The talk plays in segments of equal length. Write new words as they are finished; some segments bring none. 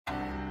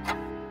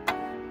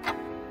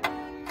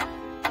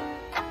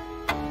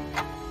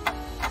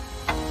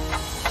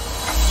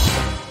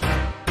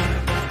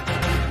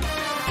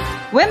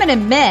Women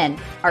and men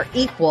are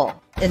equal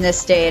in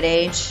this day and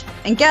age.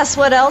 And guess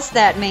what else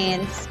that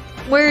means?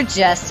 We're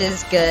just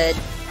as good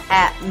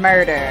at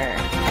murder.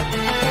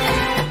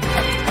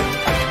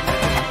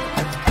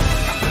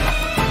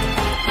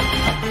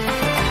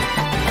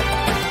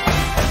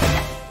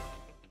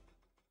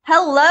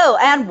 Hello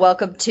and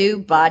welcome to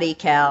Body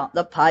Count,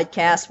 the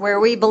podcast where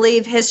we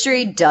believe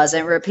history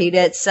doesn't repeat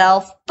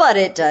itself, but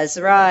it does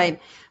rhyme.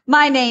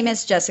 My name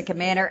is Jessica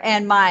Manor,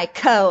 and my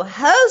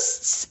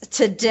co-hosts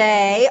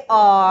today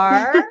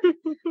are...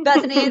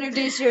 Bethany,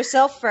 introduce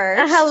yourself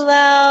first.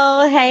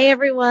 Hello. Hey,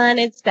 everyone.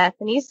 It's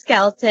Bethany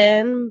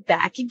Skelton,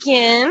 back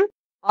again.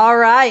 All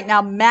right.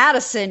 Now,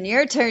 Madison,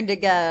 your turn to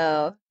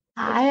go.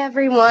 Hi,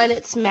 everyone.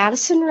 It's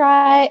Madison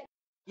Wright.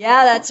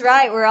 Yeah, that's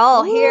right. We're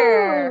all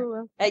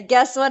here. And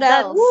guess what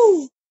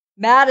else?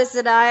 Madison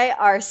and I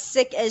are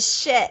sick as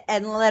shit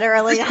and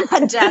literally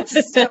on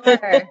death's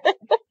door.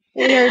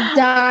 We are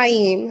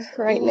dying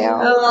right now.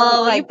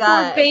 Oh my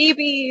God. Poor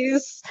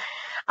babies.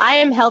 I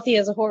am healthy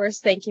as a horse.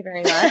 Thank you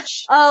very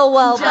much. Oh,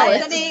 well,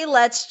 Bethany,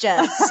 let's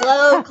just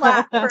slow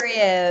clap for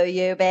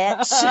you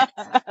bitch.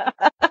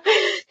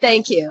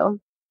 Thank you.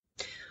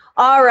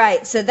 All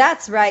right. So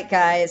that's right,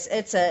 guys.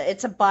 It's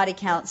a body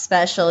count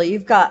special.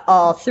 You've got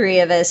all three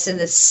of us in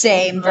the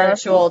same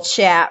virtual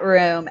chat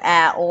room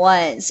at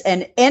once.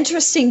 An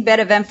interesting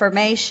bit of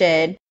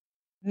information.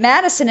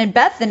 Madison and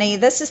Bethany,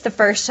 this is the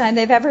first time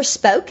they've ever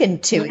spoken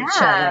to each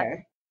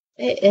other.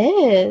 It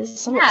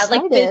is. I'm excited.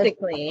 Like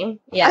physically.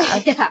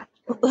 Yeah. Yeah.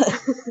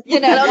 You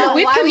know,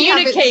 we've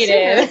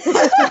communicated.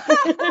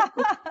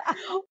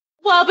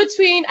 Well,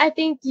 between, I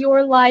think,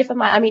 your life and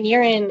mine, I mean,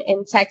 you're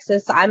in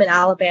Texas, I'm in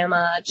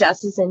Alabama,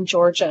 Jess is in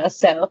Georgia,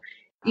 so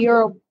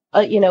you're,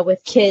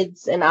 with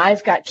kids, and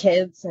I've got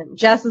kids, and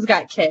Jess has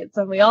got kids,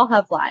 and we all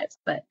have lives,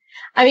 but,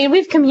 I mean,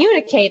 we've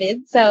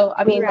communicated, so,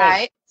 I mean,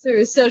 right. like,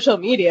 through social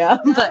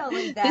media, but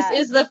this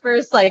is the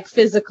first, like,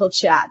 physical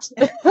chat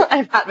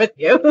I've had with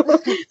you,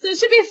 so it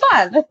should be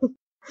fun.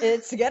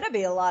 It's gonna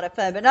be a lot of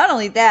fun, but not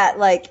only that,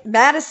 like,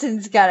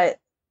 Madison's got it.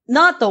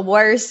 Not the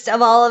worst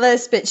of all of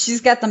us, but she's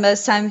got the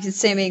most time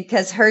consuming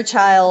because her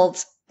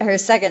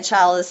second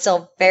child is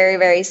still very,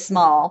 very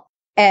small.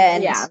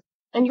 And yeah.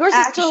 And yours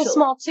is still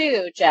small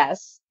too,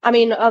 Jess. I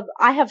mean,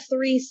 I have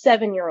 3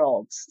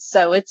 7-year-olds,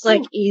 so it's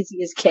like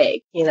easy as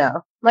cake,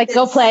 Like,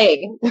 go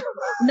play.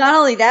 Not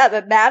only that,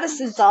 but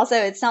Madison's also,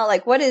 it's not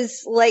like, what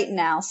is late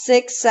now?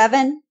 6,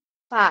 7?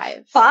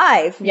 5.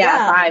 5.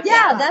 Yeah, 5.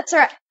 Yeah, that's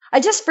right.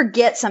 I just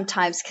forget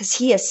sometimes because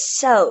he is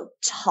so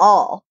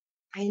tall.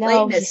 I know.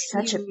 Layton is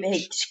such a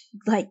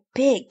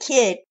big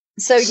kid.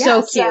 So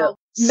yeah, so cute.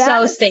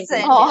 So stinky.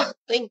 Oh,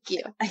 thank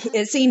you.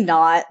 Is he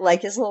not?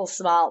 Like his little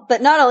smile.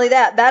 But not only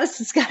that,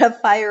 Madison's got a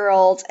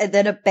 5-year-old and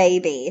then a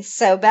baby.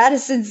 So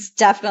Madison's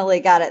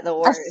definitely got it the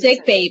worst. A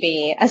sick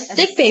baby. A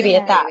sick baby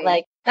at that.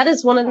 Like, that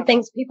is one of the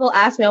things people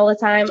ask me all the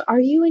time. Are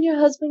you and your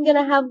husband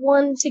going to have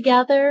one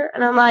together?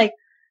 And I'm like,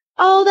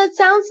 oh, that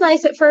sounds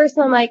nice at first.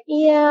 And I'm like,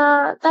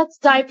 yeah, that's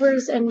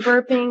diapers and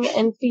burping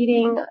and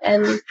feeding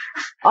and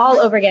all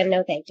over again.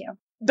 No, thank you.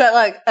 But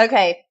look,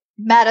 okay,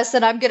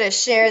 Madison, I'm going to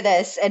share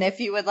this. And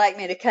if you would like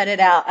me to cut it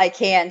out, I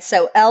can.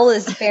 So Elle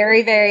is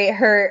very, very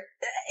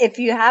if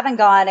you haven't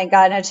gone and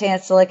gotten a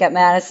chance to look at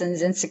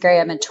Madison's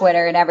Instagram and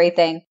Twitter and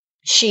everything,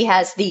 she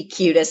has the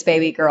cutest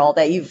baby girl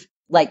that you've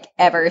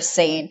ever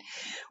seen,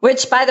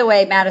 which, by the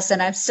way,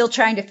 Madison, I'm still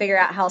trying to figure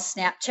out how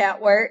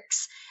Snapchat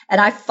works. And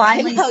I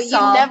finally saw...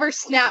 You never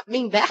snapped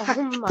me back.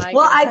 Oh my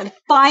God. I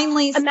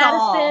finally saw...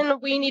 Madison,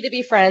 we need to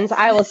be friends.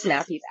 I will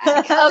snap you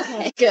back.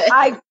 Okay, good.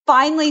 I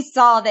finally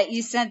saw that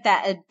you sent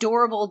that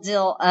adorable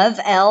deal of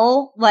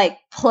Elle,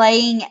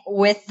 playing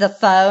with the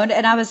phone.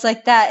 And I was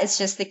like, that is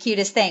just the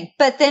cutest thing.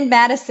 But then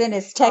Madison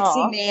is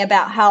texting me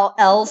about how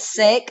Elle's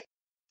sick.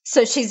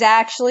 So she's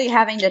actually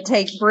having to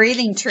take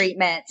breathing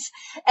treatments.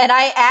 And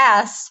I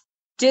asked...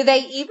 do they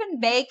even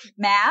make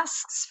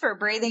masks for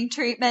breathing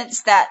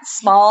treatments that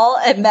small?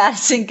 And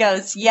Madison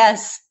goes,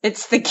 yes,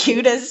 it's the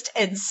cutest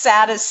and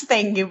saddest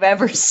thing you've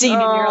ever seen in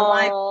your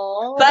life.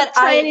 But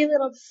tiny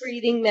little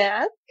breathing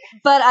mask.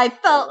 But I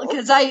felt,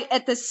 because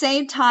at the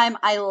same time,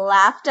 I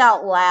laughed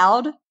out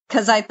loud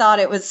because I thought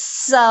it was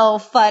so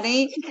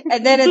funny.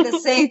 And then at the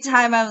same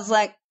time, I was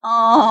like,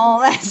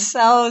 oh, that's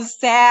so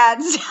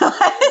sad. So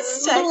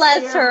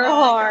Bless her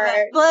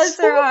heart. Bless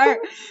her heart.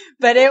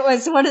 But it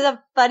was one of the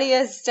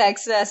funniest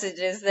text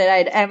messages that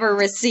I'd ever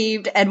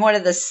received and one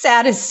of the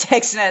saddest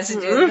text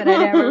messages that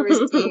I'd ever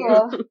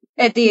received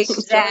at the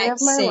exact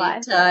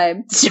same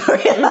time.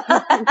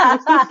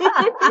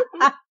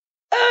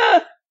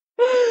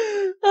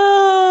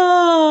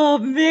 Oh,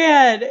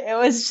 man. It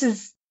was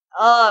just,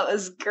 it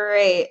was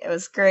great. It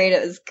was great.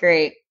 It was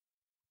great.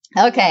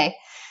 Okay.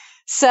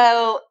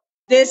 So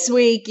this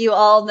week, you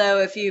all know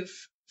if you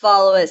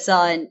follow us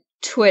on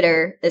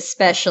Twitter,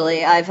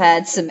 especially, I've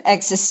had some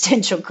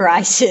existential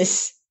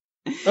crisis.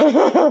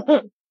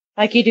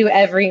 Like you do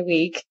every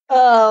week.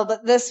 Oh,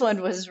 but this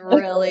one was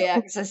really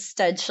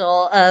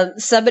existential.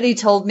 Somebody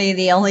told me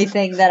the only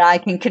thing that I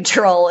can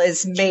control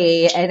is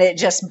me, and it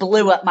just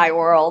blew up my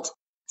world.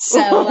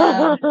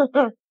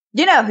 So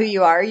You know who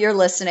you are. You're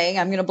listening.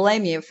 I'm going to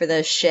blame you for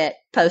this shit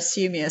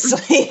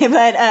posthumously.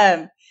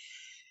 But,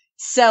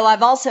 so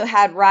I've also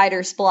had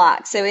writer's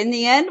block. So in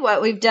the end,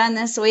 what we've done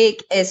this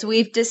week is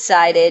we've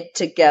decided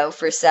to go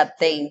for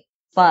something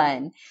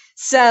fun.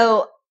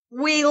 So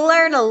we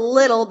learn a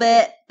little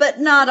bit, but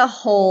not a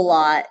whole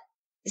lot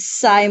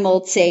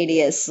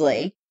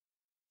simultaneously.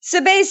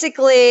 So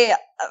basically,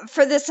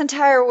 for this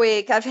entire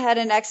week, I've had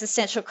an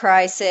existential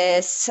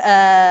crisis.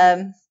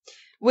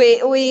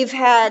 We've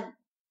had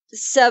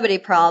so many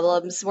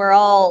problems. We're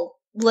all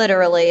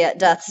literally at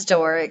death's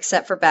door,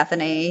 except for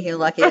Bethany, you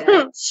lucky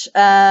bitch.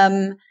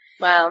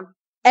 Wow.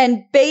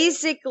 And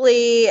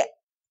basically,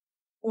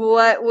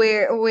 what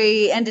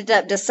we ended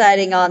up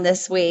deciding on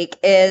this week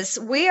is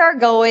we are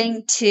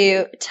going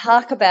to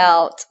talk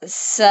about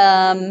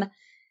some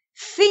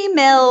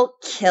female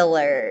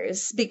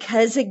killers,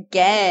 because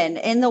again,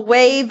 in the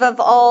wave of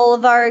all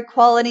of our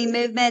equality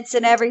movements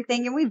and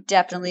everything, and we've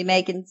definitely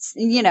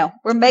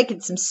we're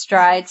making some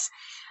strides.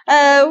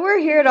 We're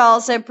here to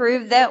also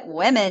prove that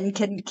women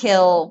can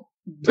kill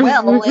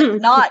well,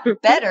 if not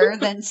better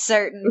than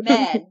certain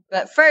men.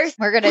 But first,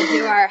 we're going to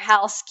do our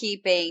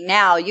housekeeping.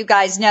 Now, you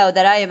guys know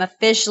that I am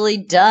officially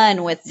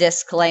done with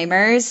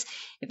disclaimers.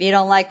 If you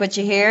don't like what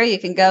you hear, you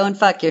can go and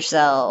fuck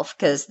yourself,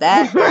 because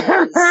that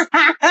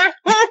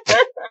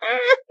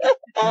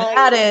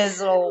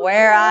is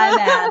where I'm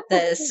at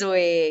this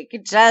week.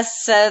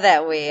 Just so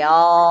that we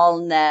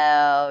all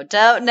know.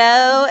 Don't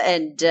know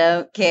and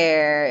don't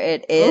care.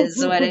 It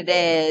is what it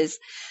is.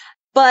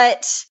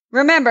 But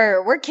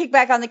remember, we're kicked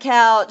back on the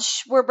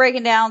couch. We're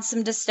breaking down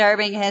some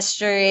disturbing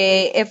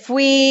history. If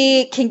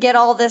we can get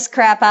all this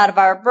crap out of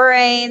our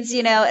brains,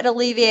 it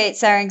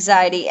alleviates our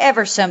anxiety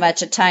ever so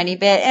much, a tiny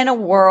bit, in a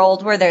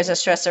world where there's a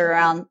stressor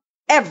around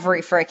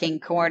every freaking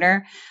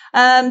corner.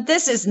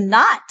 This is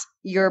not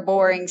your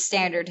boring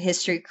standard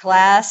history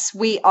class.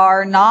 We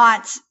are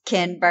not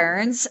Ken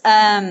Burns.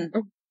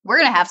 We're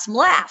going to have some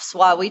laughs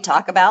while we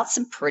talk about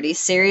some pretty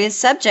serious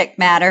subject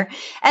matter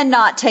and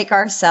not take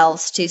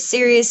ourselves too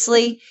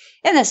seriously.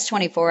 In this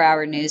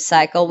 24-hour news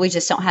cycle, we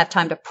just don't have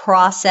time to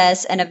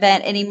process an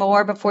event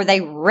anymore before they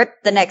rip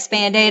the next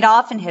Band-Aid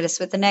off and hit us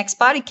with the next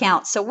body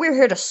count. So we're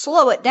here to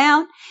slow it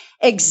down,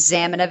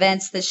 examine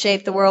events that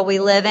shape the world we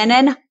live in,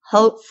 and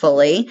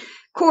hopefully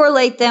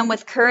correlate them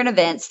with current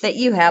events that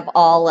you have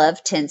all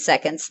of 10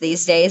 seconds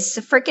these days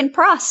to freaking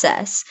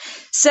process.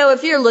 So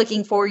if you're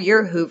looking for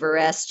your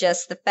Hooveress,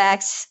 just the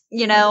facts,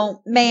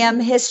 ma'am,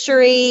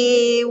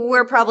 history,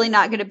 we're probably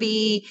not going to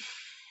be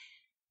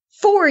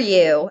for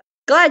you.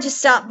 Glad you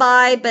stopped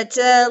by, but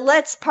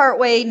let's part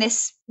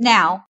ways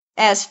now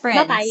as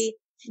friends. Bye-bye.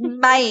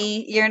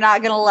 Bye. You're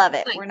not going to love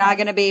it. We're not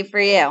going to be for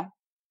you.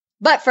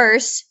 But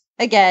first,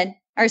 again,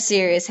 our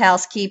serious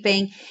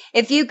housekeeping.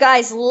 If you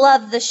guys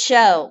love the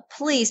show,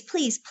 please,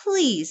 please,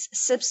 please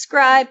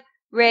subscribe,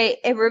 rate,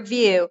 and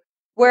review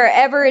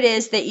wherever it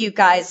is that you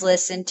guys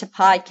listen to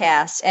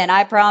podcasts. And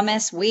I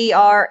promise we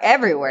are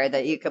everywhere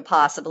that you could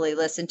possibly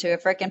listen to a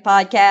freaking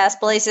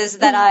podcast, places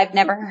that I've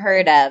never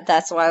heard of.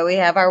 That's why we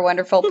have our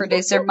wonderful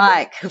producer,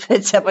 Mike, who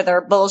puts up with our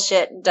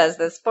bullshit and does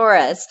this for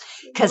us,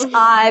 because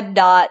I'm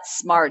not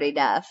smart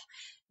enough.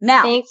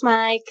 Now, Thanks,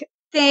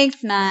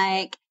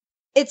 Mike.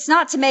 It's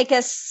not to make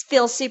us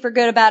feel super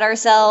good about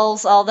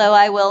ourselves, although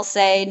I will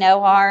say no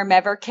harm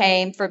ever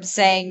came from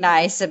saying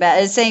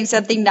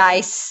something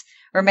nice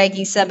or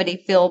making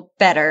somebody feel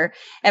better.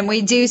 And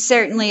we do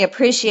certainly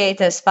appreciate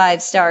those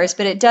 5 stars,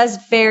 but it does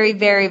very,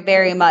 very,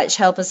 very much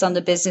help us on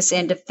the business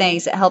end of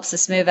things. It helps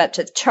us move up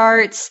to the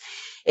charts.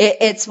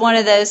 It's one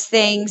of those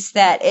things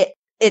that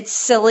it's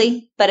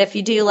silly, but if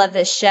you do love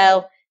this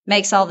show,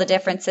 makes all the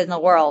difference in the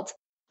world.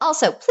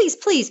 Also, please,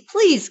 please,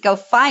 please go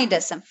find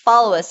us and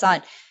follow us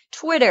on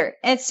Twitter,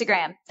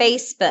 Instagram,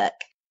 Facebook.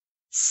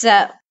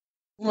 So,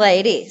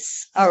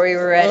 ladies, are we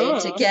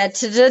ready to get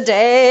to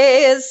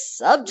today's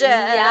subject?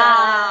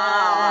 Yeah.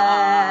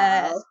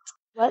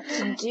 Let's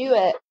do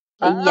it.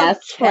 Yes,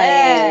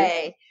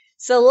 Okay.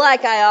 So,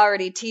 like I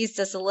already teased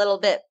us a little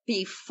bit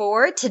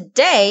before,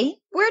 today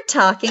we're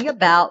talking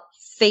about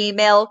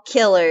female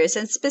killers,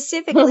 and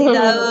specifically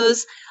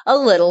those a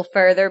little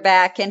further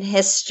back in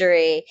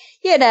history.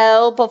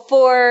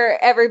 Before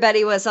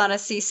everybody was on a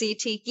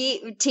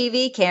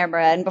CCTV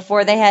camera, and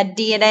before they had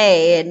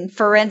DNA and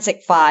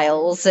forensic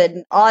files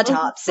and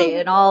autopsy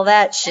and all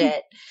that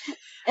shit.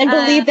 And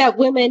believe that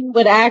women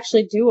would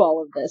actually do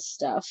all of this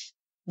stuff.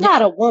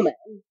 Not a woman.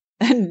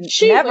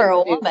 Never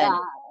a woman.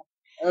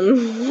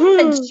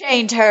 And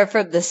chained her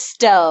from the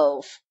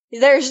stove.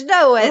 There's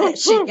no way that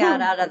she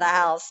got out of the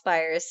house by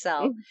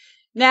herself.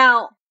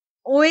 Now,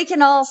 we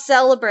can all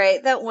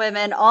celebrate that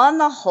women, on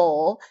the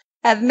whole,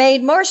 have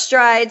made more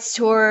strides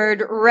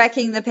toward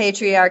wrecking the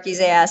patriarchy's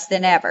ass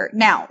than ever.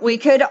 Now, we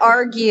could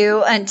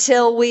argue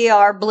until we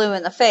are blue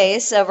in the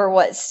face over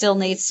what still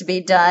needs to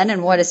be done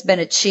and what has been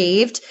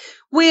achieved.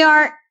 We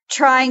aren't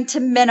trying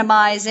to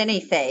minimize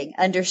anything.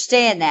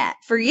 Understand that.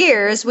 For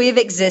years, we've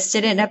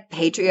existed in a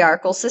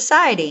patriarchal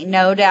society,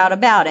 no doubt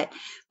about it.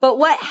 But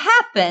what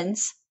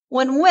happens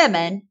when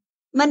women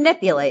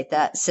manipulate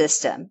that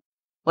system?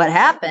 what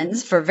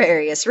happens for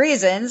various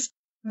reasons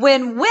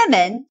when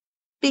women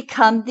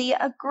become the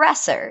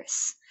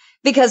aggressors.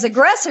 Because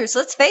aggressors,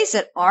 let's face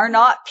it, are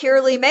not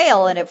purely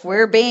male. And if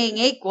we're being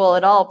equal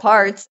in all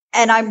parts,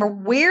 and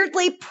I'm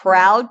weirdly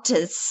proud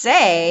to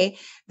say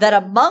that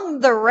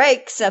among the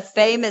ranks of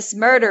famous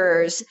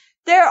murderers,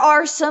 there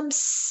are some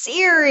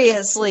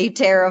seriously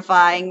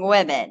terrifying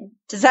women.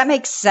 Does that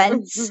make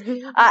sense?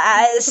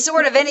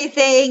 Sort of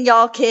anything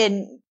y'all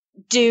can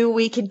do,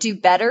 we can do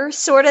better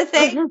sort of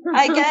thing,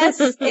 I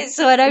guess, is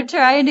what I'm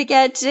trying to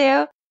get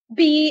to.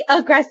 Be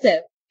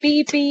aggressive.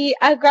 Be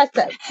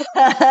aggressive.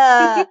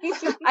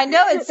 I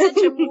know it's such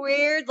a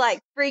weird,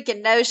 like,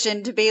 freaking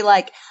notion to be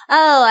like,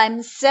 oh,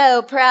 I'm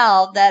so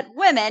proud that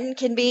women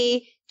can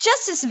be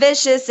just as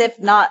vicious, if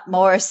not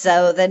more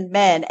so, than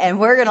men. And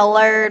we're going to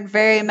learn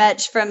very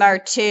much from our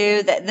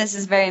two that this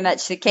is very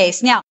much the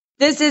case. Now,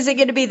 this isn't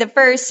going to be the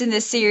first in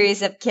the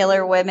series of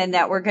killer women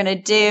that we're going to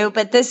do,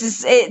 but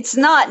it's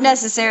not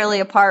necessarily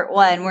a part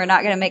one. We're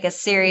not going to make a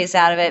series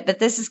out of it, but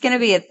this is going to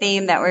be a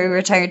theme that we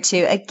return to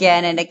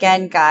again and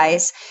again,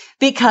 guys,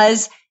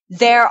 because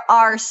there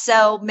are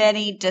so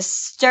many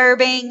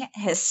disturbing,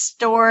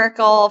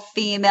 historical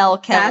female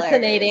killers.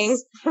 Fascinating.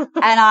 And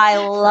I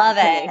love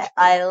it.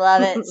 I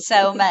love it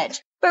so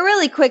much. But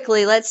really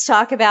quickly, let's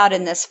talk about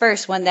in this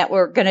first one that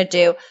we're going to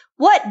do,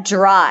 what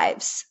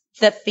drives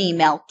the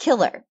female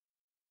killer?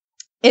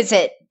 Is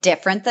it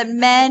different than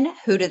men?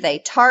 Who do they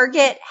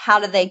target? How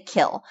do they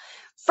kill?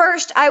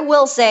 First, I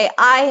will say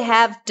I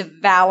have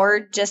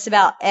devoured just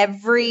about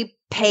every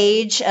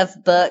page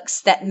of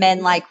books that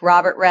men like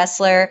Robert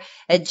Ressler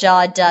and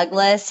John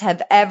Douglas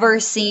have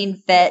ever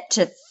seen fit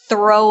to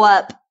throw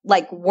up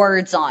like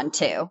words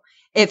onto,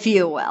 if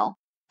you will.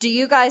 Do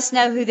you guys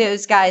know who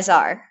those guys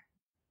are?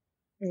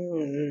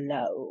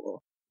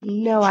 No.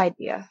 No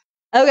idea.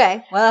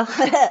 Okay, well,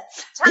 Tell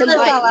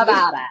us all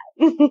about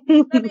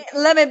it.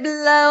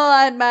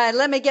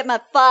 let me get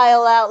my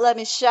file out. Let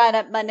me shine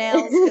up my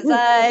nails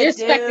because Your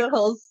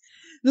spectacles.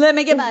 Let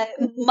me get my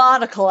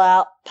monocle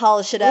out,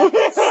 polish it up,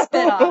 and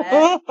spit on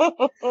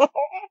it.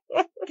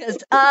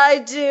 Because I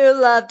do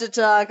love to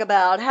talk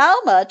about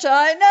how much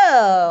I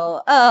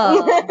know.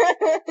 Oh.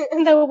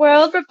 The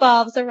world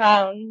revolves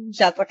around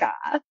Jessica.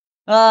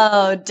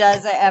 Oh,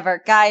 does it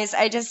ever? Guys,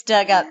 I just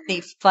dug up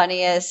the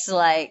funniest,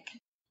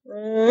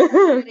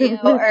 video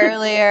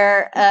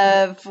earlier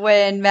of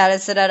when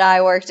Madison and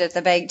I worked at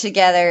the bank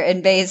together,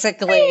 and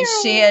basically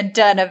she had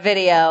done a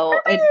video.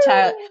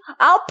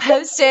 I'll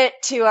post it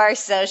to our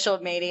social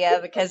media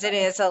because it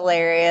is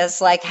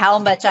hilarious, like how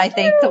much I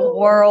think the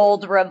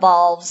world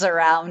revolves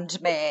around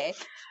me.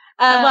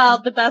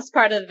 Well, the best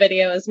part of the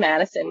video is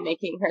Madison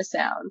making her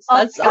sounds.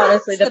 That's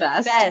honestly the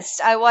best.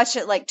 I watched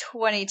it like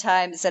 20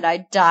 times and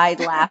I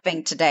died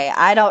laughing today.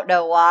 I don't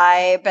know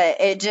why, but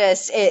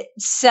it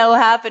so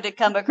happened to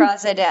come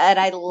across it and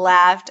I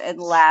laughed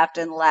and laughed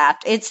and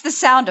laughed. It's the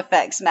sound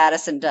effects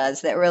Madison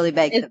does that really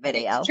make the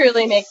video. It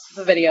truly makes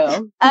the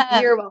video.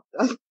 You're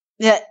welcome.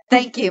 Yeah,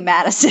 thank you,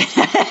 Madison.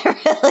 I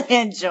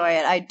really enjoy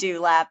it. I do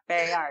laugh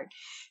very hard.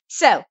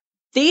 So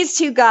these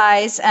two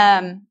guys,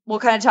 we'll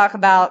kind of talk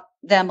about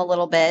them a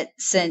little bit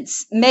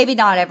since maybe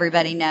not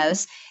everybody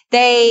knows.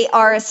 They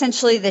are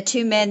essentially the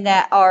two men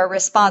that are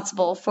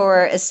responsible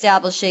for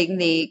establishing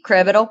the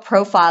criminal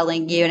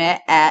profiling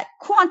unit at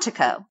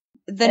Quantico.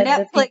 The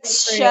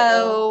Netflix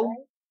show. Right?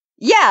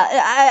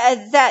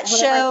 Yeah, that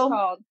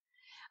show.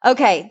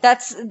 Okay,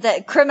 that's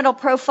the criminal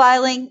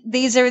profiling.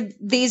 These are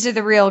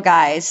the real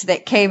guys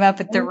that came up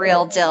with the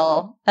real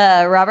deal.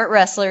 Robert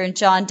Ressler and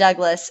John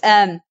Douglas.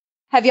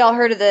 Have y'all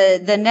heard of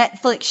the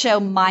Netflix show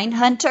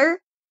Mindhunter?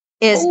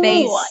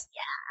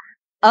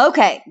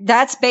 Okay,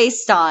 that's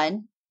based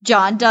on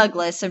John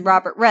Douglas and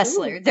Robert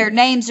Ressler. Ooh. Their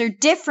names are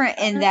different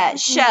in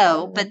that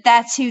show, but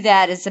that's who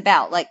that is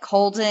about. Like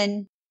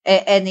Holden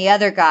and the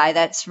other guy,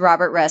 that's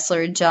Robert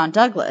Ressler and John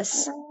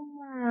Douglas.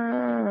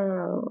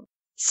 Oh.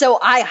 So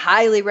I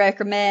highly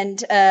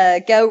recommend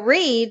go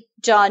read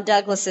John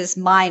Douglas's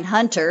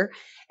Mindhunter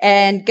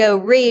and go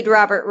read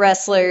Robert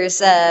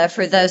Ressler's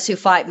For Those Who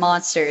Fight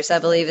Monsters, I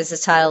believe is the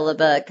title of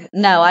the book.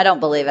 No, I don't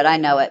believe it. I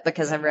know it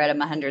because I've read them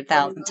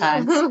 100,000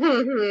 times.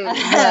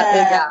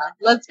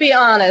 Let's be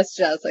honest,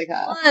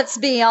 Jessica. Let's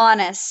be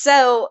honest.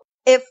 So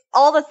if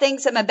all the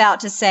things I'm about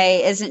to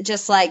say isn't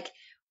just like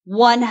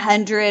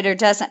 100 or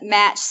doesn't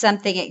match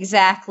something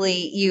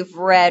exactly you've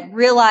read,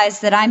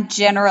 realize that I'm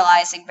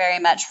generalizing very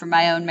much from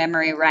my own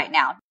memory right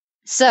now.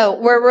 So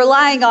we're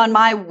relying on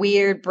my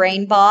weird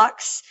brain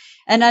box.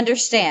 And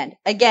understand,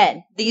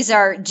 again, these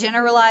are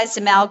generalized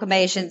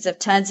amalgamations of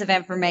tons of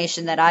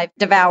information that I've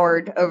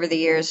devoured over the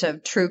years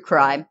of true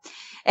crime,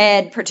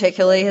 and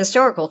particularly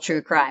historical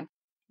true crime.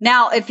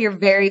 Now, if you're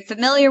very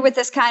familiar with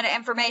this kind of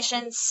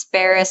information,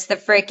 spare us the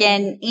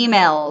frickin'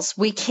 emails.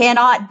 We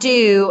cannot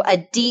do a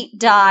deep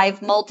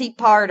dive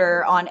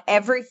multi-parter on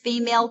every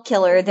female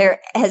killer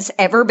there has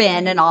ever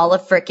been in all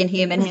of frickin'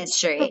 human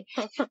history.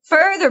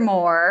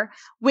 Furthermore,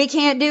 we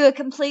can't do a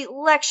complete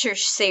lecture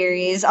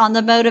series on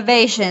the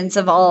motivations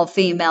of all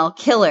female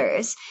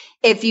killers.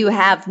 If you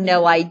have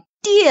no idea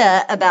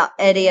idea about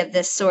any of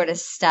this sort of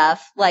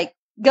stuff, like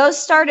go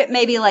start at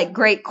maybe like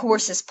Great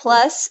Courses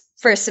Plus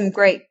for some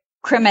great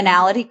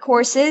criminality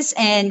courses,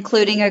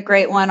 including a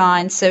great one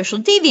on social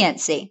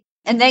deviancy.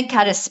 And then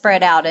kind of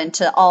spread out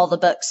into all the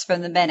books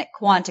from the men at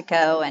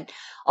Quantico, and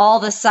all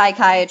the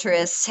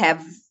psychiatrists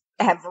have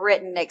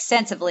written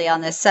extensively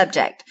on this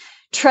subject.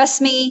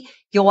 Trust me,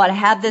 you'll want to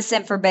have this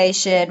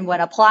information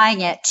when applying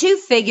it to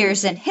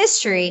figures in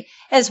history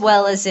as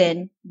well as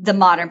in the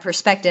modern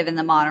perspective in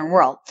the modern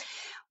world.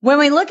 When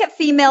we look at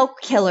female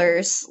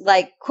killers,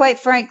 like quite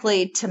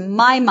frankly, to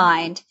my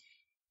mind,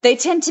 they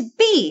tend to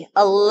be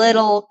a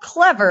little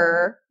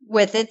cleverer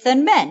with it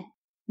than men.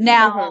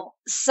 Now,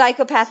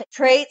 psychopathic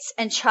traits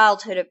and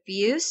childhood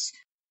abuse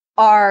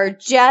are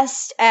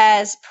just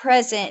as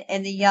present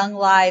in the young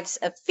lives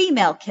of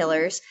female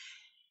killers.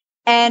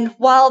 And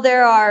while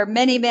there are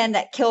many men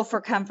that kill for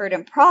comfort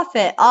and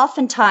profit,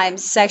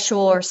 oftentimes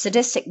sexual or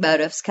sadistic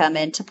motives come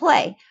into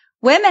play.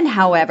 Women,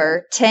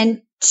 however,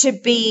 tend to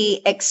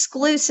be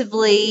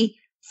exclusively,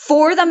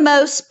 for the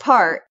most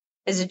part,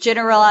 as a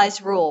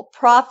generalized rule,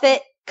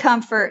 profit,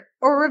 comfort,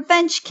 or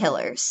revenge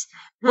killers.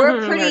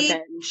 We're pretty...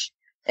 Revenge.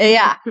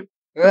 Yeah.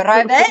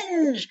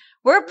 Revenge.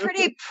 We're a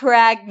pretty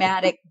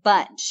pragmatic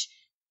bunch.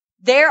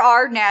 There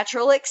are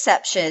natural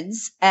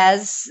exceptions,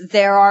 as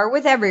there are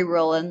with every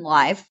rule in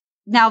life.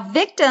 Now,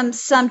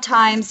 victims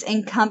sometimes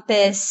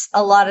encompass,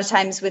 a lot of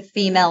times with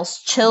females,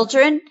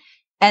 children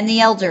and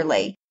the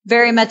elderly,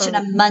 very much in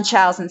a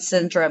Munchausen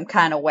syndrome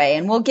kind of way.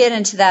 And we'll get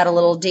into that a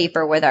little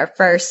deeper with our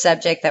first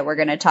subject that we're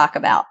going to talk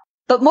about.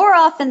 But more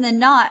often than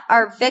not,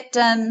 our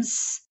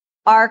victims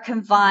are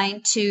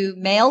confined to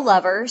male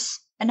lovers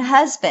and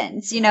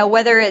husbands. You know,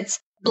 whether it's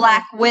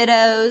black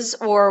widows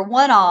or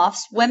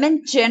one-offs,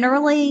 women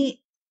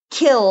generally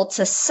kill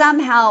to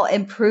somehow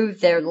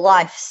improve their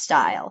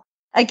lifestyle.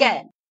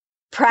 Again,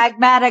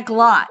 pragmatic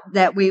lot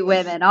that we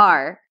women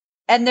are.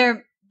 And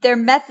their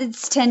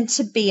methods tend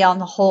to be, on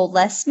the whole,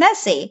 less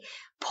messy.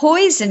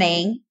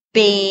 Poisoning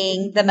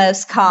being the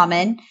most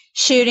common,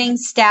 shooting,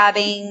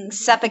 stabbing,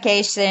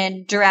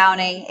 suffocation,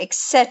 drowning,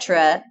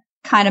 etc.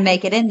 kind of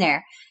make it in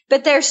there.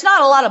 But there's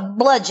not a lot of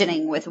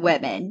bludgeoning with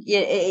women.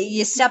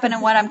 You stepping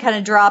in what I'm kind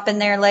of dropping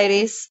there,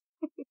 ladies?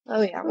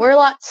 Oh, yeah. We're a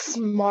lot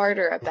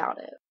smarter about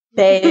it.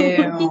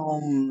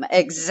 Boom.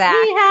 Exactly.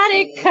 He had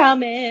it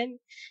coming.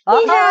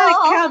 He had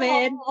it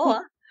coming.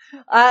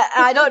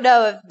 I don't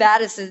know if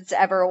Madison's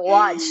ever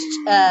watched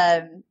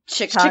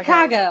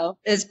Chicago.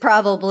 Is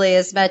probably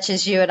as much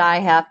as you and I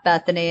have,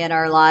 Bethany, in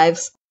our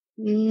lives.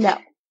 No.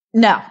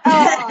 No.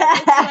 Oh,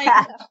 it's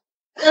like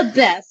the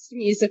best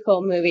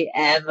musical movie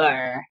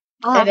ever.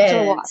 I'll have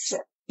to watch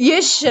it.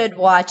 You should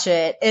watch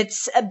it.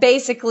 It's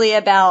basically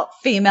about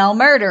female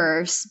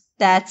murderers.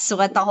 That's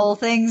what the whole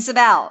thing's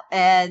about.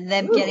 And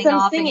them getting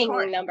off singing in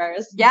court.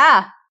 numbers.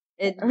 Yeah.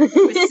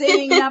 With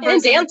singing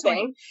numbers and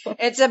dancing.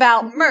 It's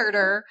about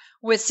murder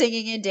with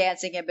singing and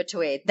dancing in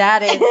between.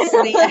 That is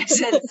the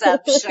essence of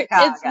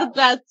Chicago. It's the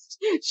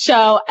best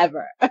show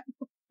ever.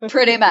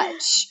 Pretty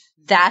much.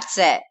 That's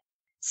it.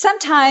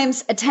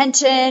 Sometimes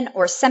attention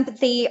or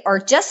sympathy are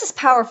just as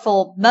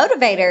powerful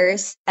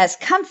motivators as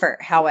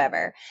comfort,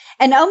 however.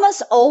 And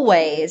almost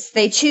always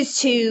they choose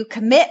to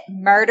commit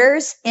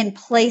murders in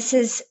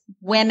places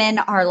women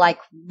are like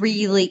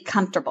really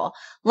comfortable.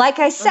 Like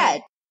I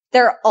said,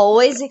 there are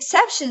always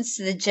exceptions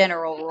to the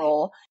general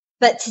rule.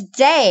 But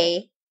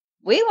today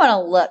we want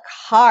to look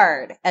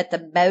hard at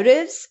the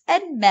motives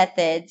and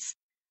methods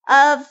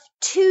of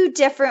two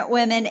different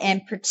women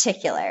in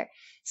particular.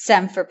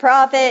 Some for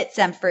profit,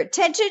 some for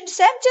attention,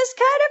 some just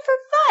kind of for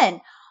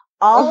fun.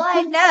 All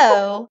I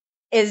know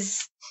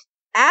is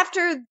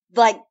after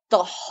like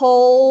the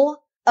whole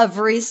of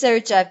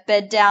research I've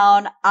been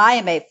down, I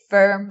am a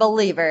firm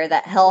believer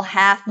that hell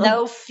hath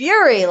no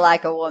fury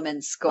like a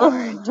woman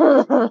scorned. So,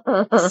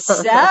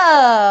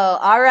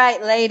 all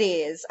right,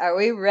 ladies, are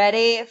we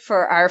ready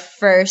for our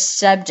first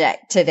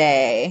subject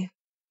today?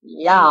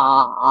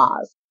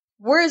 Yes.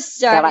 We're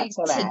starting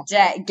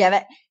today. Give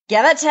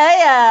it to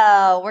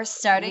you. We're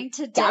starting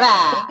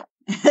today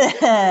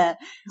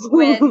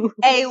with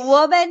a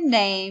woman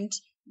named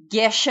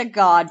Gesche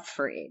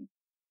Gottfried.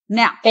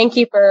 Now, thank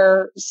you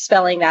for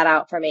spelling that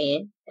out for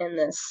me in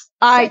this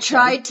I section,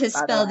 tried to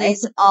spell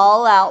these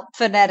all out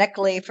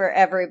phonetically for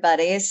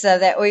everybody so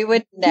that we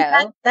would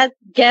know. That's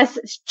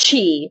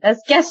Gesche.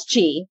 That's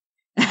Gesche.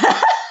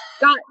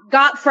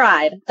 got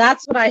fried.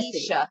 That's what I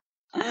see.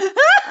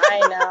 I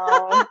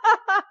know.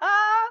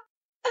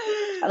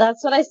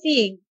 That's what I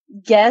see.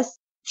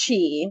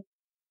 Gesche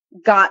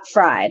got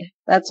fried.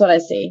 That's what I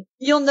see.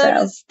 You'll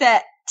notice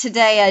that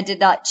today I did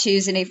not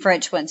choose any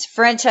French ones.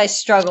 French I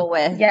struggle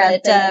with. Yeah,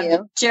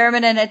 but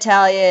German and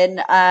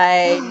Italian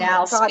I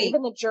now God, speak.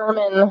 even the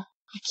German,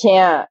 I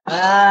can't.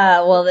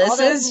 Well, this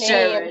is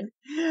German.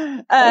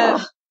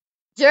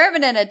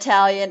 German and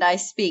Italian I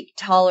speak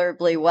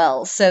tolerably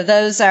well. So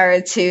those are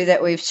two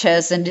that we've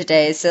chosen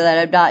today so that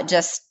I'm not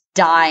just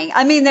dying.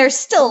 I mean, there's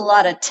still a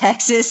lot of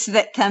Texas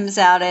that comes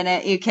out in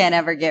it. You can't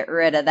ever get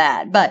rid of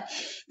that. But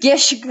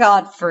Gesche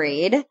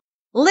Gottfried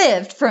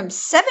lived from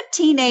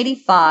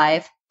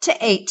 1785 to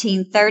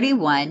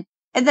 1831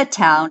 in the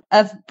town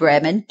of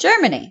Bremen,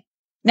 Germany.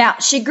 Now,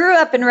 she grew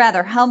up in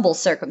rather humble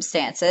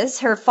circumstances.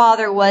 Her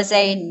father was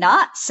a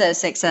not so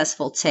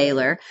successful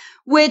tailor,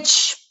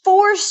 which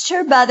forced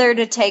her mother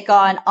to take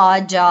on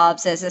odd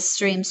jobs as a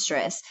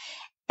seamstress.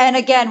 And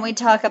again, we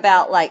talk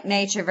about like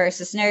nature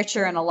versus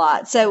nurture and a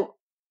lot. So,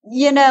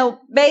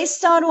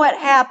 based on what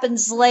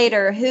happens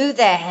later, who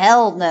the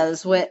hell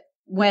knows what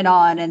went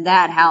on in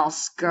that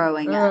house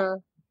growing up?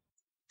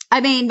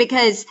 I mean,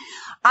 because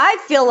I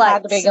feel like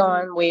had to be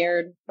going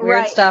weird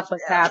right, stuff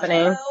was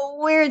happening.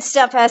 Weird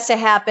stuff has to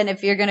happen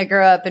if you're going to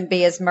grow up and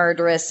be as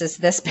murderous as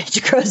this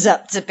bitch grows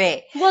up to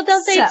be. Well,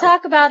 don't they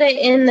talk about it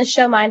in the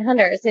show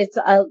Mindhunters? It's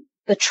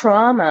the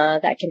trauma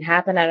that can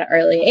happen at an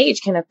early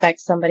age can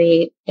affect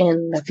somebody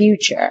in the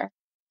future.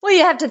 Well,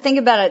 you have to think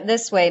about it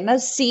this way.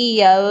 Most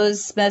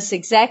CEOs, most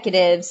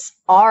executives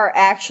are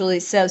actually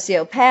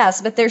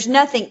sociopaths, but there's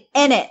nothing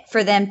in it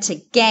for them to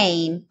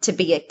gain to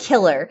be a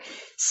killer.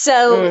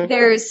 So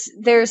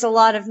there's a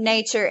lot of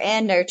nature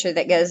and nurture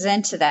that goes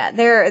into that.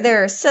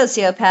 There are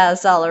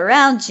sociopaths all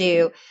around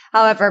you.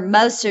 However,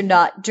 most are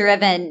not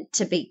driven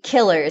to be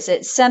killers.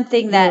 It's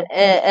something that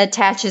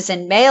attaches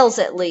in males,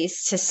 at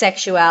least, to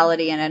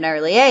sexuality in an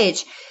early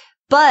age.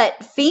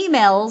 But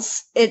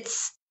females,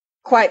 it's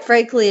quite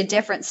frankly a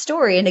different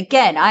story. And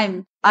again,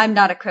 I'm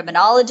not a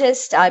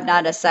criminologist. I'm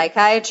not a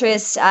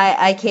psychiatrist.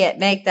 I can't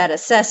make that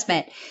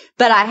assessment.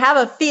 But I have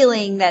a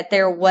feeling that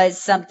there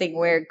was something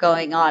weird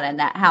going on in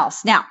that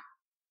house. Now,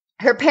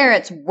 her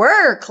parents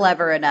were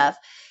clever enough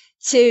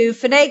to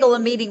finagle a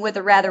meeting with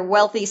a rather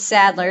wealthy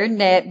saddler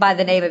by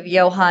the name of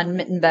Johann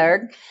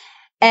Mittenberg.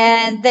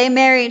 And they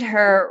married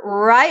her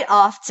right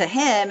off to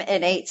him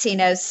in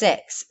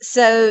 1806.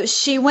 So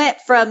she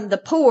went from the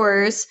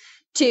poors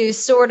to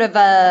sort of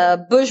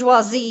a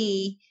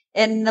bourgeoisie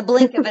in the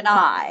blink of an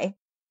eye.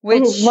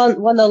 Which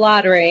won the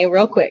lottery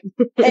real quick.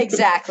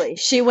 Exactly.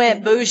 She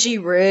went bougie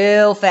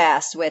real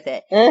fast with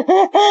it.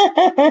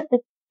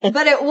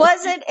 But it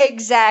wasn't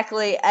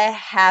exactly a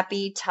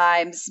happy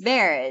times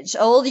marriage.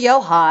 Old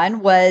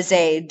Johann was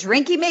a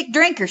drinky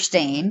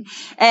McDrinkerstein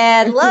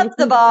and loved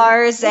the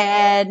bars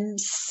and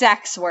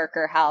sex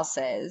worker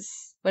houses.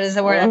 What is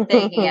the word I'm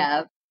thinking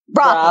of?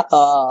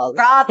 Brothels.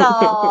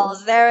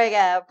 Brothels. There we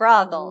go.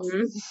 Brothels.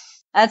 Mm-hmm.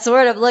 That's the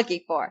word I'm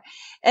looking for.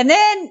 And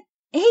then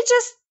he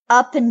just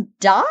up and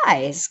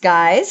dies,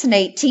 guys, in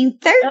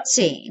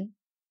 1813.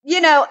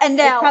 And now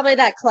it's probably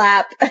that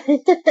clap.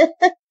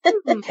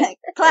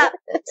 Clap.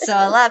 So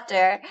I left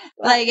her.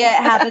 Like it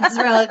happens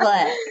real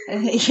quick.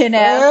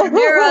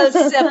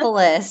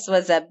 Neurosyphilis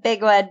was a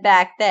big one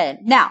back then.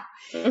 Now,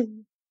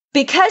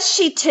 because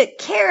she took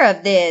care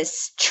of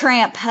this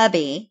tramp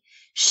hubby,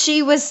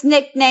 she was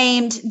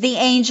nicknamed the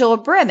Angel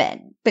of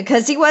Bremen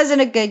because he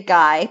wasn't a good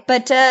guy,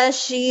 but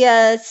she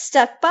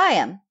stuck by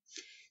him.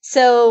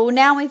 So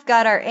now we've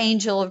got our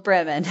Angel of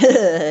Bremen.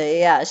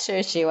 Yeah,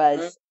 sure she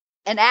was.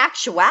 In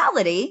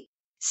actuality,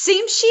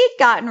 seems she had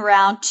gotten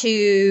around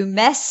to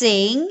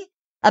messing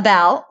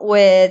about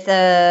with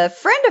a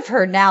friend of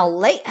her now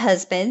late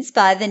husband's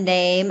by the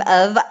name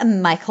of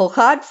Michael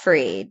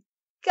Gottfried.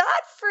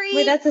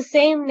 Wait, that's the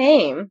same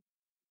name.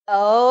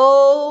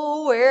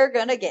 Oh, we're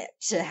going to get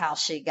to how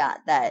she got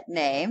that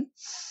name.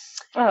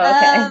 Oh,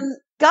 okay.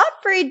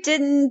 Gottfried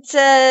didn't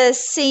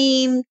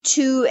seem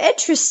too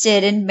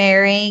interested in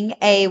marrying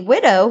a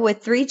widow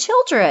with 3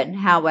 children,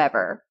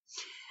 however.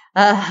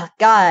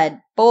 God,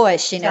 boy,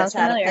 she knows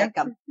how to pick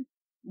them.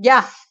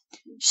 Yeah,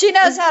 she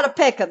knows how to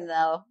pick them,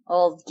 though,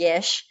 old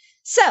Gish.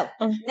 So,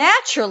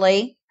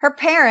 naturally, her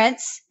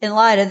parents, in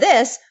light of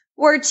this,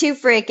 were too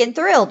freaking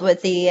thrilled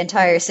with the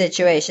entire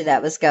situation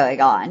that was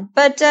going on.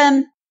 But,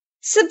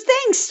 some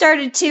things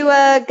started to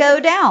go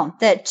down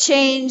that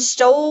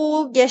changed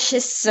old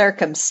Gish's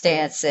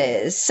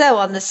circumstances. So,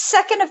 on the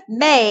 2nd of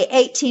May,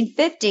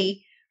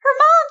 1850, her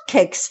mom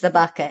kicks the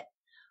bucket.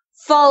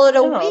 Followed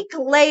a week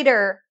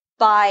later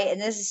by,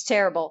 and this is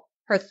terrible,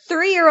 her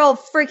 3-year-old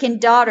freaking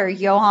daughter,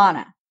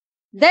 Johanna.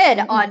 Then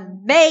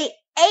on May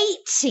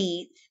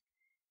 18th,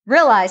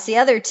 realize the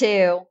other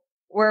 2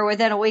 were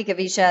within a week of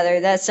each other.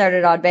 That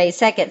started on May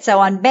 2nd. So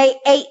on May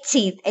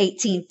 18th,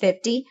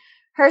 1850,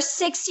 her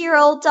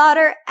 6-year-old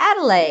daughter,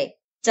 Adelaide,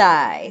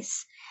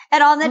 dies.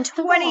 And on the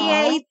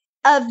 28th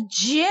of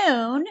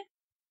June,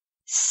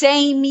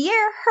 same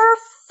year, her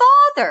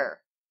father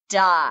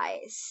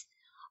dies.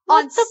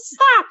 What the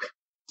fuck?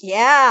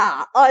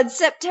 Yeah, on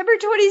September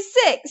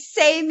 26th,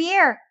 same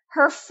year,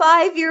 her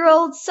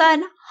 5-year-old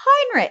son,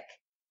 Heinrich,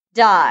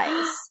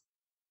 dies.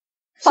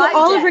 So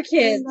all of her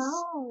kids,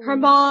 her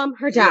mom,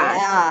 her dad.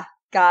 Yeah,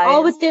 guys.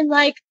 All within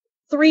like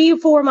 3 or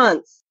 4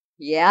 months.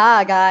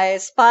 Yeah,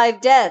 guys. 5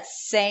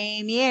 deaths,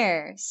 same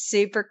year.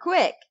 Super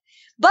quick.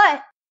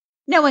 But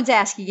no one's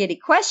asking any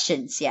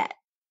questions yet.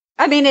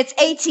 I mean, it's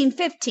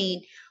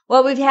 1815.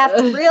 What we have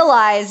to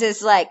realize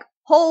is like,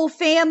 whole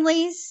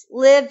families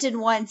lived in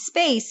one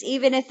space,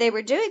 even if they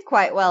were doing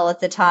quite well at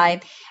the time.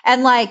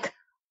 And like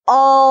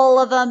all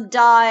of them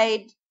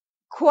died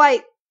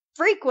quite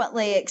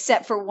frequently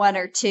except for one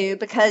or two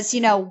because,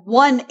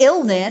 one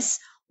illness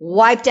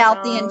wiped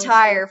out the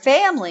entire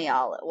family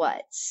all at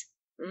once.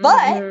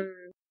 But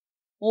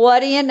what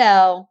do you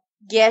know?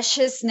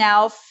 Gesha's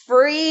now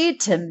free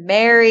to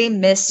marry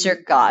Mr.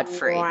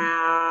 Godfrey.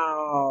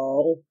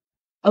 Wow.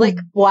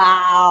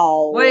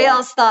 Wow. What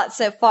else thought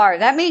so far?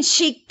 That means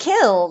she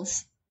killed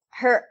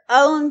her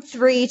own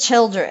 3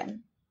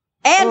 children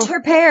and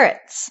her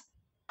parents.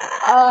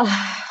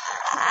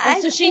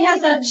 So she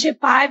has a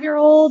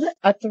 5-year-old,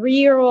 a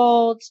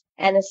 3-year-old,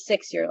 and a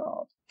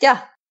 6-year-old.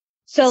 Yeah.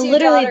 So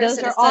literally those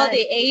are all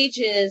the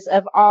ages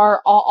of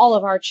all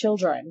of our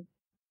children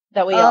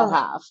that we all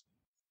have.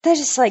 That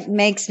just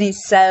makes me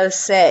so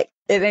sick.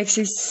 It makes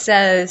me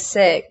so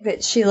sick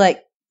that she Of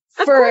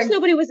course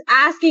nobody was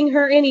asking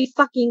her any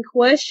fucking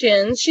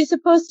questions. She's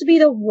supposed to be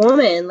the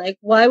woman.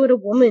 Why would a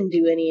woman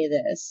do any of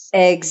this?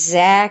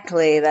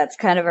 Exactly. That's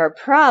kind of our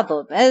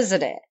problem,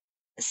 isn't it?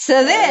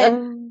 So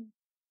then,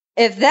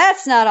 if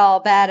that's not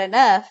all bad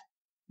enough,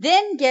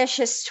 then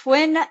Gesha's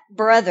twin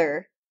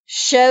brother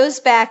shows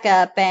back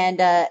up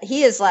and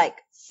he is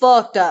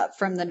fucked up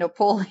from the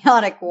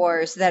Napoleonic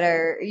Wars that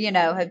are,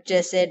 have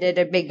just ended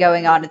and been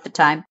going on at the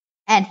time.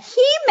 And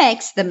he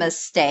makes the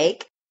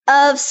mistake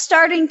of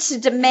starting to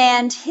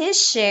demand his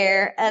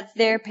share of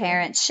their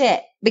parents'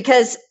 shit.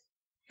 Because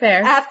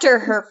after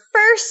her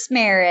first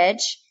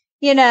marriage,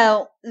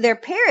 their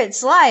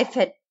parents' life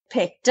had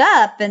picked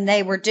up and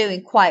they were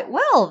doing quite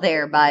well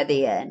there by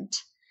the end.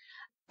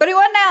 But he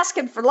wasn't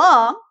asking for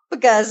long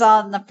because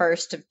on the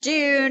 1st of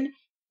June,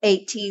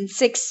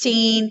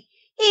 1816,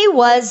 he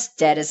was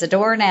dead as a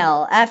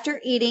doornail after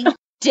eating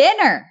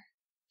dinner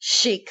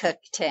she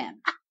cooked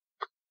him.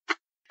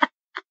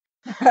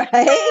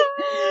 Right?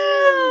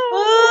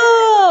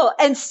 Oh,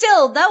 and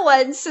still no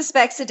one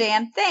suspects a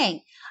damn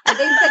thing. I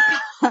think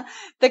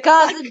the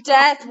cause of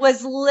death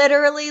was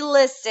literally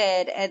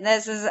listed, and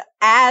this is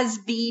as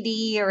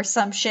BD or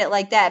some shit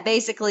like that.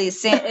 Basically,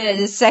 it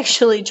is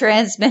sexually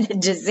transmitted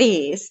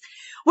disease,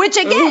 which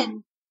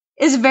again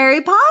is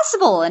very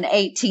possible in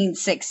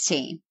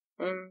 1816.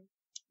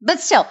 But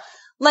still,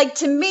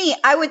 to me,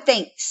 I would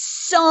think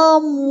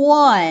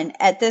someone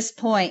at this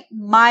point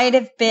might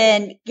have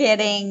been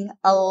getting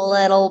a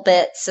little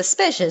bit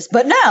suspicious.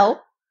 But no,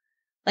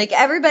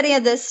 everybody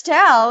in this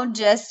town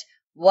just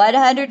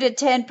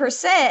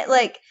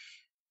 110%.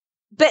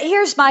 But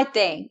here's my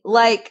thing.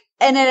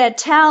 And in a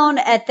town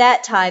at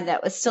that time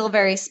that was still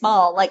very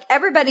small,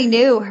 everybody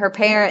knew her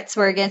parents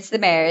were against the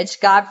marriage.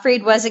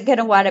 Gottfried wasn't going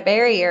to want to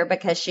marry her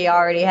because she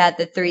already had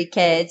the 3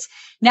 kids.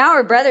 Now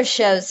her brother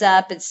shows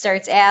up and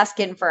starts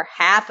asking for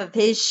half of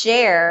his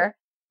share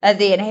of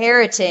the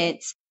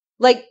inheritance.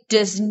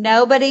 Does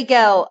nobody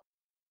go,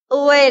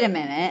 wait a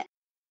minute,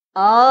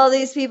 all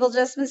these people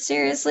just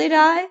mysteriously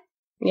die?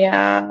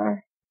 Yeah.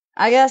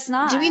 I guess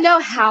not. Do we know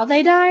how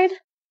they died?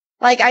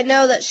 I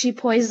know that she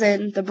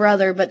poisoned the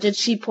brother, but did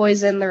she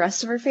poison the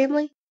rest of her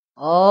family?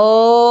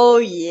 Oh,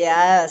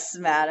 yes,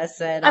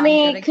 Madison. I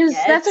mean, because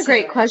that's a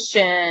great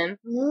question.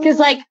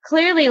 Because,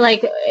 clearly,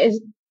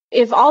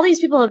 if all these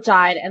people have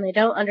died and they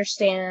don't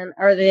understand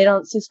or they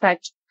don't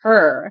suspect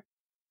her,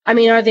 I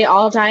mean, are they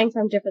all dying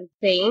from different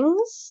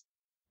things?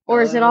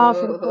 Or is it all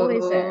from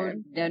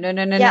poison? No.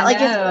 Yeah, if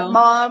the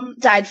mom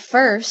died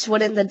first,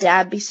 wouldn't the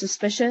dad be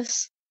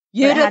suspicious?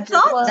 You'd have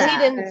thought that. He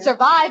didn't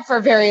survive for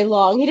very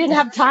long. He didn't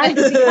have time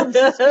to become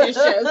suspicious.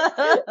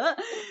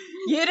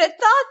 You'd have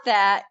thought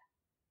that.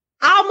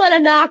 I'm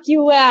gonna knock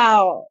you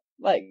out.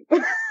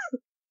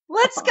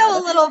 Let's go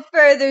a little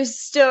further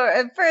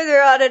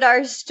on in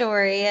our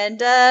story, and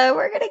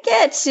we're going to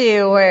get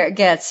to where it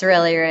gets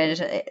really.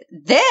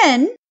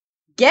 Then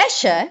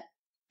Gesha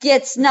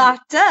gets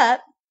knocked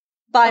up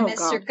by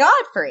Mr.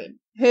 Godfrey,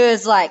 who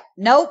is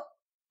nope,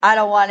 I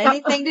don't want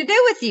anything to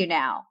do with you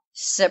now.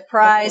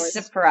 Surprise,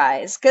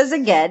 surprise. Because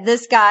again,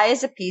 this guy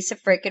is a piece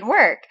of freaking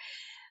work.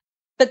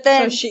 But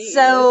then,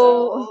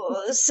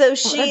 so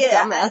she,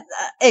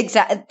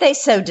 exactly, they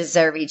so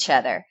deserve each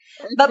other.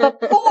 But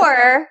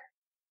before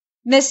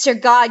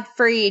Mr.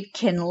 Godfrey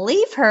can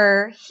leave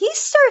her, he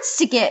starts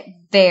to get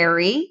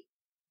very,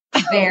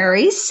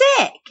 very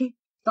sick.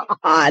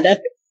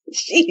 God,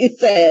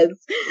 Jesus.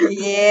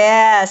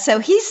 Yeah, so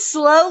he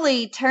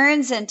slowly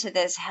turns into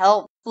this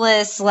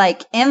helpless,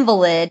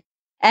 invalid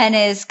and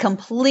is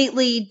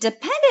completely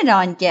dependent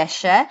on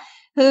Gesha,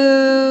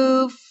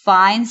 who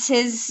finds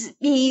his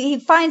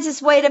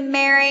way to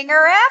marrying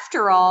her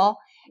after all,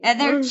 and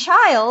their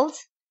child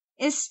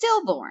is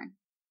stillborn.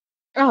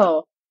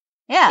 Oh.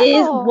 Yeah.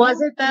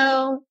 Was it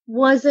though?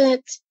 Was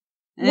it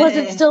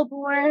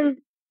stillborn?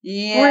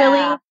 Yeah.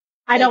 Really?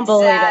 I don't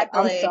believe it.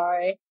 I'm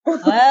sorry.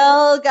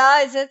 Well,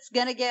 guys, it's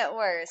gonna get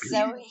worse.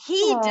 So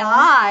he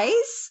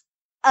dies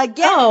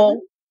again.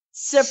 Oh.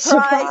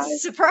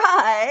 Surprise. For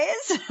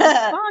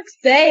fuck's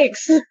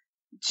sakes.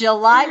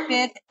 July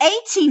 5th,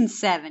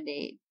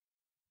 1870.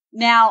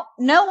 Now,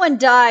 no one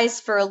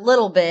dies for a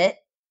little bit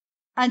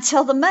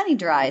until the money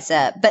dries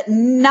up, but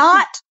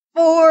not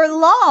for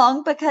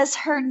long because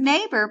her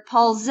neighbor,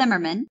 Paul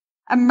Zimmerman,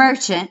 a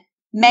merchant,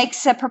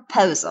 makes a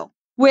proposal,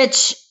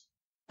 which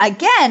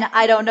again,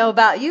 I don't know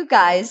about you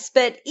guys,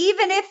 but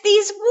even if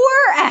these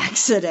were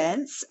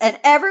accidents, and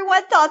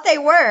everyone thought they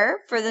were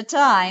for the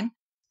time,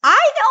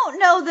 I don't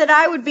know that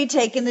I would be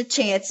taking the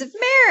chance of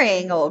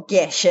marrying old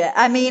Gesha.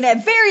 I mean,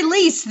 at very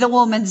least, the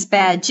woman's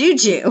bad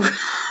juju.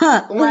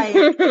 Like,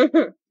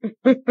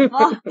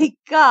 oh my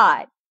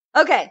God.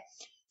 Okay.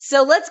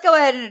 So let's go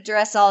ahead and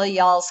address all of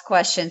y'all's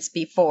questions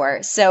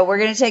before. So we're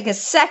going to take a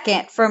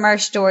second from our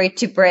story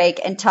to break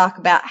and talk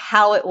about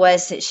how it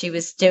was that she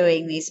was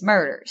doing these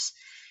murders.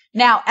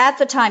 Now, at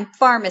the time,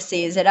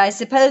 pharmacies, and I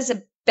suppose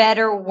a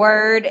better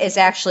word is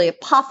actually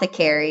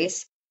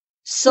apothecaries,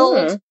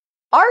 sold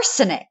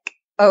arsenic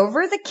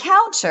over the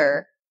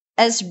counter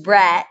as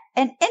rat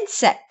and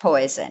insect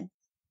poison.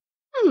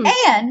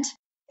 And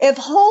if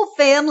whole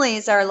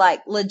families are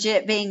like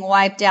legit being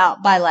wiped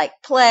out by like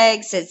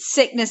plagues and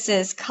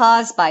sicknesses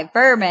caused by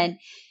vermin,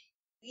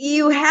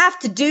 you have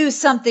to do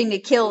something to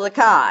kill the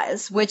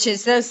cause, which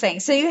is those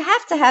things. So you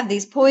have to have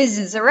these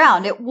poisons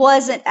around. It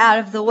wasn't out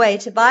of the way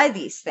to buy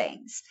these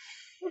things.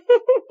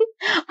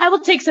 I will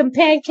take some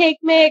pancake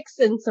mix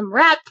and some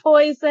rat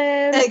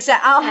poison.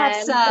 Exactly. I'll have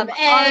some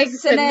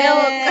eggs and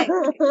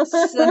milk.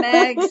 Some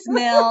eggs,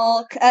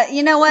 milk.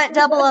 You know what?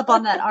 Double up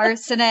on that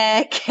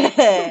arsenic.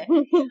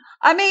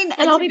 I mean,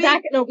 and I'll be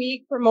back in a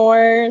week for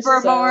more.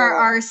 More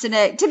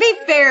arsenic. To be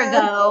fair,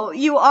 though,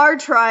 you are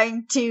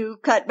trying to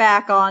cut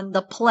back on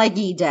the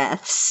plaguey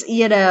deaths,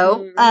 you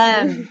know.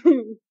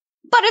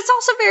 But it's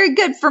also very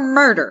good for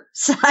murder,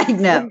 side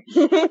note.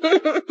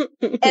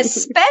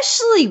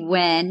 Especially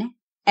when,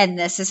 and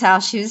this is how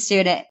she was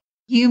doing it,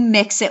 you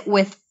mix it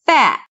with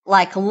fat,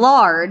 like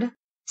lard,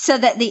 so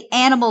that the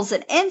animals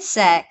and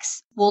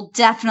insects will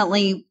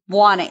definitely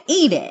want to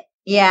eat it.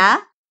 Yeah?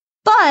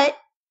 But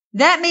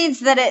that means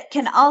that it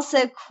can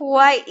also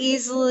quite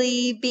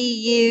easily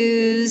be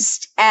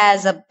used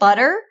as a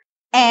butter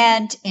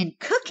and in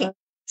cooking.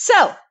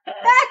 So,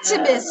 back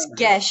to Miss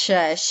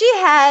Gesha. She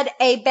had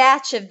a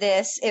batch of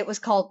this. It was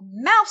called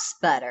mouse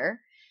butter.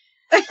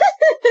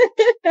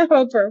 How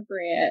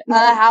appropriate.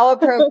 How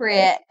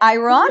appropriate.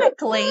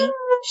 Ironically,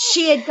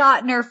 she had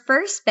gotten her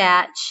first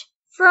batch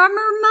from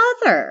her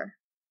mother.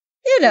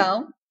 You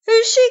know,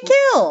 who she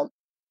killed.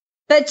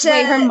 But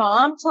wait, her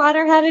mom taught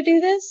her how to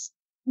do this?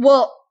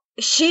 Well,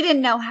 she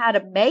didn't know how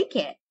to make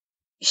it.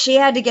 She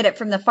had to get it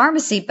from the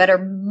pharmacy, but her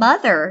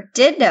mother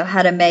did know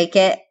how to make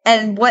it.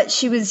 And what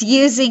she was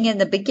using in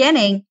the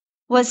beginning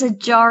was a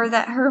jar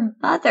that her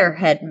mother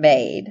had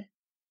made.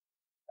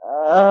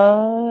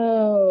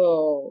 Oh.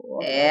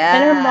 Yeah.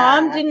 And her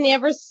mom didn't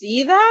ever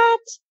see that?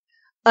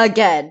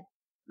 Again,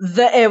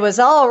 it was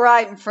all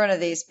right in front of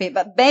these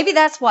people. Maybe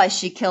that's why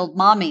she killed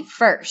Mommy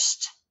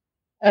first.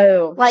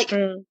 Oh. Like,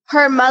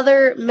 her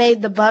mother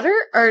made the butter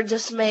or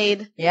just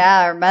made...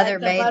 Yeah, her mother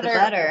made the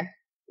butter.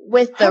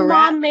 With the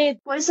mom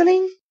made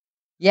poisoning?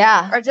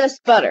 Yeah. Or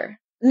just butter?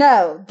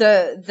 No,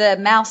 the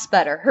mouse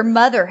butter. Her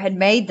mother had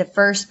made the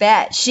first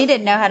batch. She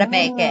didn't know how to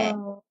make it.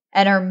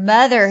 And her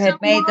mother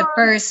had made the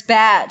first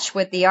batch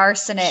with the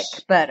arsenic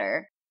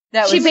butter.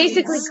 She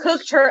basically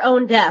cooked her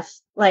own death.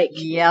 Like,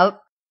 yep.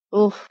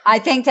 Oof. I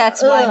think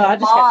that's why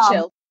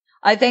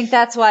I think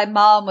that's why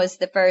Mom was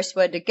the first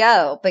one to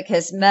go,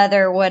 because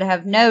Mother would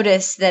have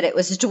noticed that it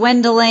was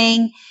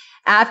dwindling.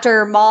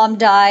 After Mom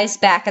dies,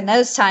 back in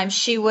those times,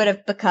 she would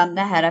have become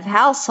the head of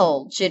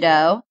household, you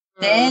know.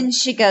 Then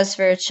she goes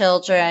for her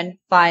children,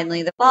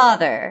 finally the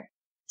father.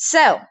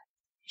 So,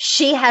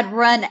 she had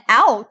run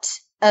out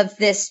of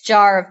this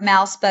jar of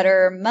mouse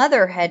butter her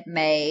mother had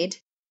made,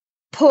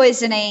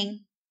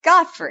 poisoning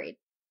Gottfried.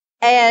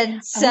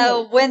 And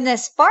so when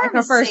this pharmacy...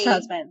 Like her first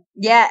husband.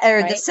 Yeah,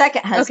 or the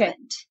second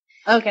husband.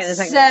 Okay, the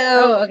second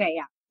husband. okay,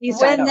 yeah.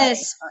 When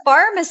this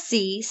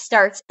pharmacy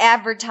starts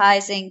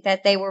advertising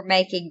that they were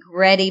making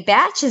ready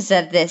batches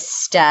of this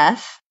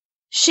stuff,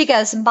 she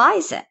goes and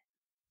buys it.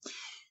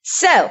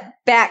 So,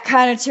 back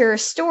kind of to her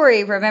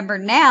story, remember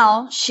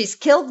now, she's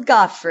killed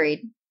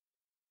Gottfried.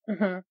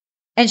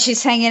 And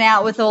she's hanging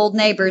out with old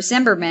neighbor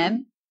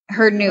Zimmerman,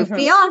 her new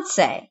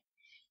fiance.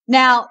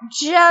 Now,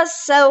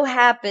 just so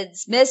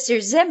happens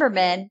Mr.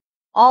 Zimmerman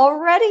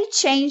already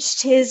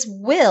changed his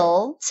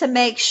will to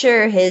make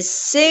sure his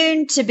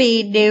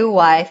soon-to-be new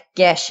wife,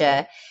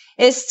 Gesha,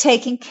 is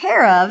taken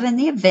care of in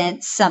the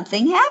event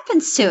something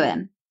happens to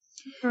him.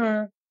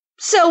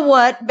 So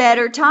what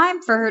better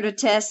time for her to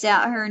test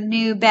out her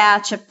new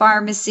batch of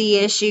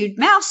pharmacy-issued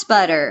mouse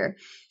butter?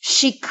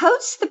 She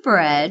coats the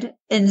bread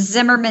in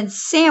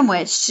Zimmerman's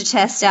sandwich to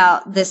test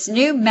out this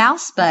new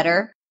mouse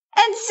butter,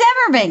 and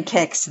Zimmerman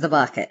kicks the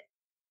bucket.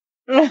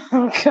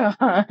 Oh,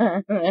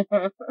 God.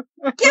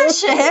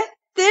 Gesha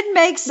then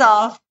makes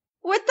off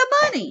with the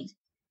money.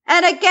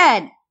 And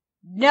again,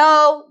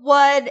 no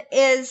one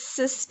is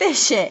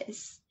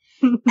suspicious.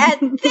 At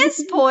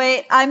this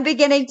point, I'm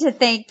beginning to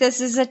think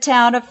this is a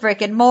town of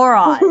frickin'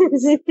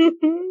 morons.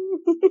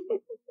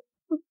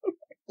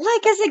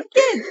 Like, as a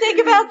kid, think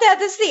about that.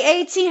 This is the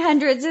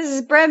 1800s. This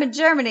is Bremen,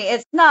 Germany.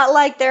 It's not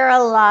like there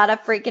are a lot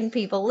of freaking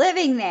people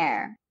living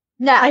there.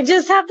 No. I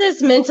just have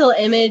this mental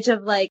image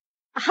of like,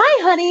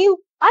 hi, honey,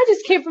 I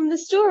just came from the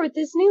store with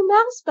this new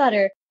mouse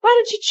butter. why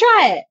don't you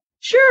try it?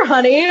 Sure,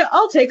 honey,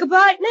 I'll take a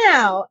bite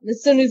now. And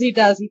as soon as he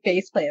does, he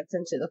face plants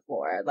into the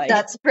floor. Like,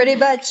 that's pretty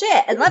much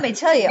it. And let me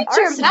tell you, get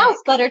your mouse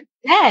butter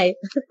today.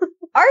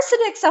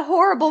 Arsenic's a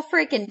horrible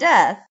freaking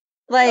death.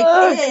 Like,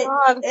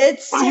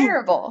 it's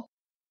terrible.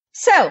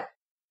 So,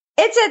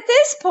 it's at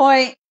this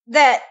point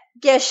that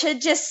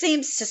Gesha just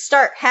seems to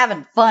start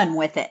having fun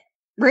with it.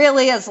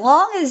 Really, as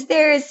long as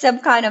there is some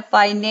kind of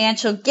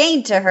financial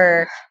gain to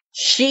her,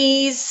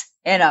 she's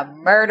in a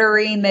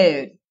murdery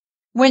mood.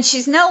 When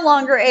she's no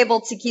longer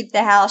able to keep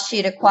the house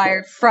she'd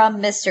acquired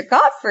from Mr.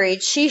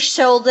 Gottfried, she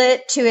sold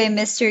it to a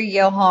Mr.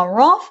 Johann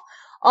Rolf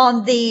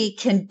on the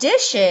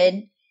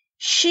condition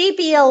she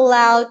be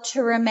allowed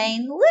to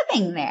remain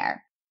living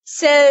there.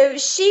 So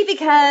she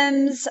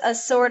becomes a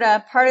sort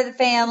of part of the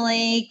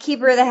family,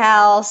 keeper of the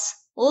house,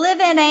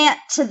 live-in aunt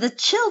to the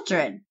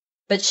children.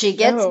 But she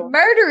gets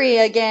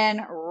murdery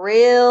again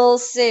real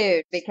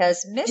soon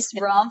because Miss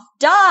Rumpf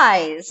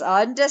dies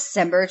on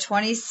December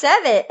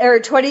 22nd,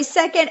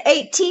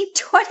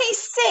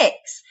 1826,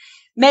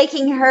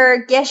 making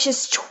her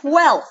Gesha's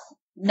 12th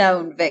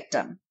known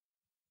victim.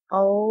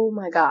 Oh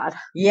my God.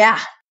 Yeah.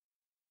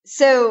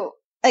 So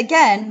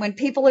again, when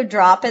people are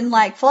dropping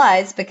like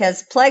flies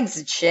because plagues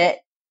and shit,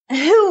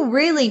 who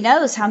really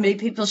knows how many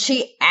people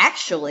she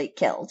actually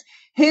killed?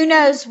 Who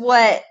knows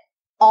what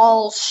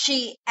all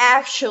she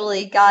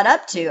actually got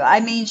up to? I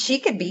mean, she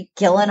could be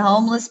killing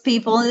homeless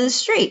people in the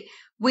street.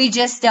 We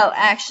just don't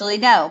actually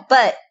know.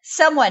 But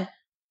someone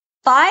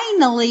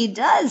finally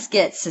does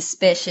get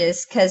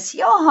suspicious because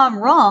Johann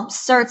Rumpf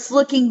starts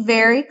looking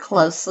very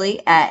closely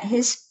at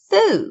his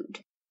food.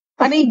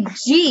 I mean,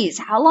 geez,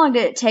 how long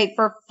did it take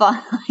for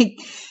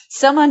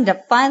someone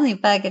to finally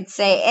fucking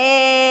say,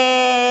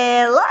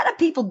 "Hey, a lot of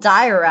people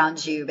die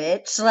around you,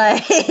 bitch."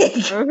 Like,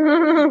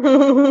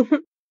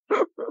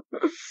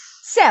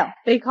 so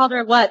they called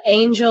her what?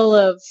 Angel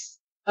of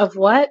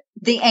what?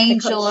 The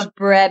Angel of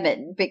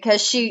Bremen,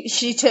 because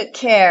she took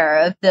care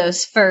of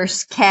those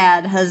first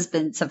cad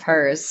husbands of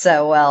hers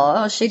so well.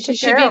 Oh, she took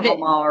care of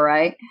them all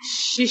right.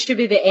 She should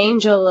be the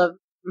Angel of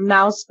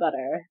Mouse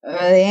Butter.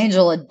 The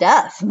Angel of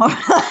Death, more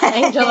like.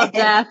 Angel of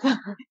Death.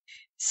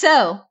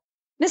 So,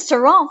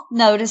 Mr. Rolf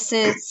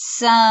notices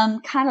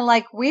some kind of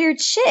like weird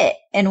shit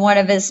in one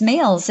of his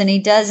meals and he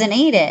doesn't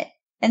eat it.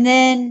 And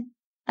then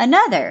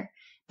another.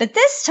 But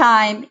this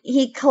time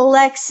he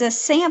collects a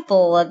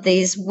sample of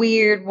these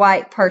weird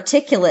white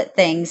particulate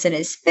things in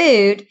his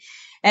food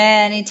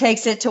and he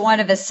takes it to one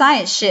of his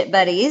science shit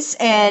buddies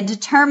and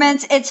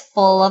determines it's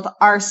full of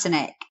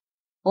arsenic.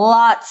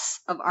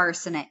 Lots of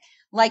arsenic.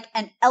 Like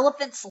an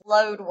elephant's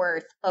load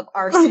worth of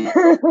arsenic.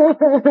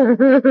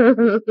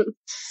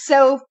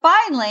 So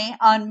finally,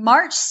 on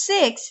March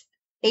 6th,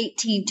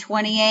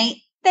 1828,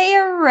 they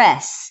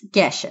arrest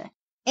Gesha.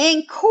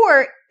 In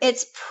court,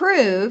 it's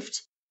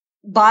proved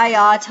by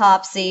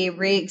autopsy,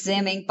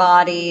 re-examining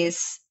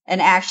bodies,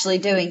 and actually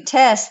doing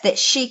tests that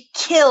she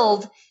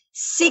killed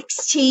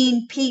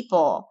 16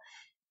 people.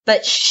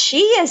 But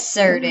she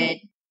asserted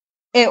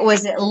it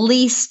was at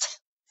least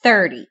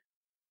 30.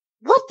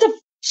 What the...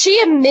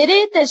 She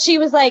admitted that she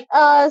was like,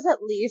 it's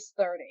at least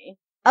 30.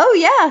 Oh,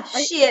 yeah.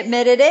 She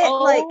admitted it.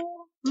 Oh, like,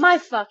 my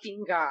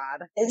fucking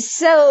God.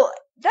 So,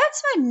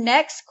 that's my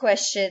next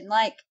question.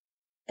 Like,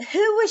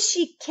 who was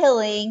she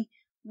killing?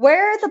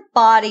 Where are the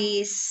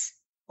bodies?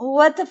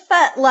 What the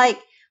fuck?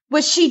 Like,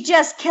 was she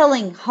just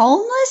killing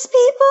homeless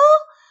people?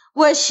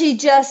 Was she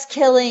just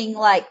killing,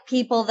 like,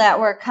 people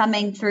that were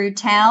coming through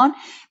town?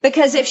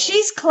 Because if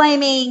she's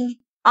claiming,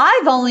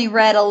 I've only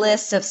read a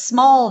list of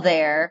small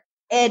there,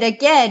 and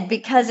again,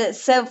 because it's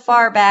so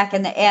far back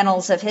in the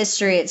annals of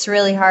history, it's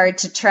really hard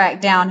to track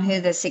down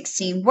who the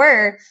 16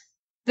 were.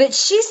 But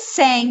she's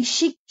saying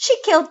she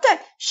killed them.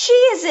 She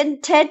is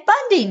in Ted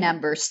Bundy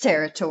numbers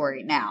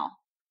territory now.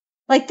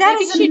 Like, that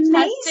Maybe is she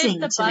amazing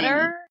tested the to me.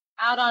 butter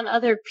out on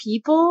other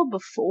people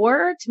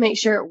before to make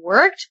sure it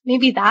worked.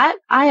 Maybe that?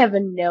 I have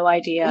no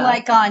idea.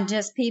 Like on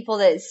just people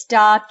that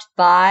stopped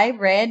by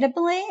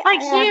randomly? Like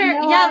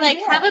here, yeah, like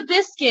have a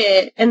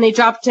biscuit and they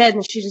drop dead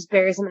and she just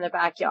buries them in the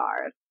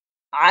backyard.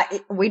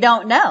 We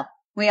don't know.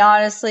 We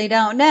honestly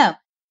don't know.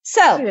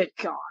 So, good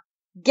God.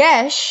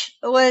 Gesh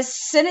was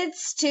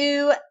sentenced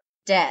to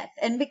death.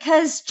 And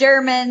because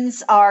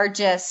Germans are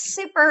just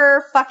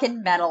super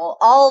fucking metal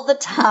all the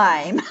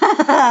time,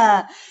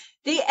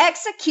 the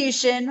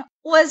execution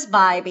was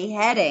by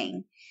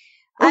beheading.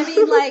 I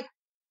mean, like,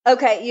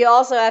 okay, you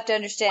also have to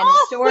understand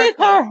historically. With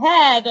her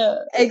head.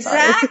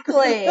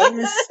 Exactly.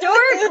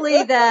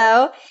 Historically,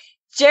 though,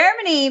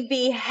 Germany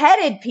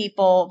beheaded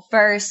people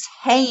first,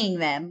 hanging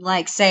them,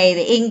 like, say,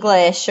 the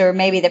English or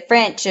maybe the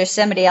French or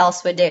somebody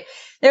else would do.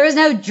 There was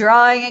no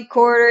drawing and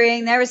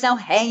quartering. There was no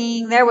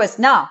hanging.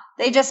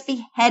 They just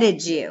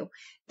beheaded you.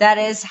 That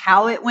is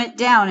how it went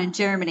down in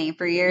Germany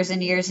for years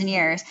and years and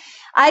years.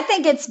 I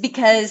think it's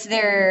because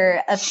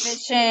they're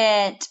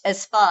efficient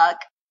as fuck.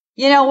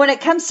 You know, when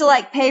it comes to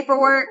like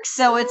paperwork,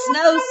 so it's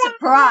no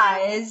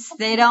surprise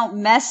they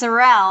don't mess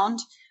around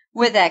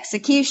with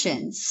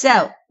executions.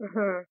 So,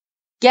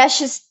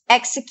 Gesh is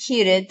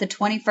executed the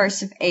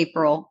 21st of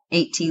April,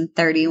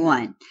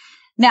 1831.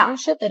 Now, oh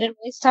shit, they didn't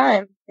waste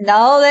time.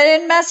 No, they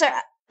didn't mess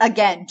around.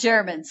 Again,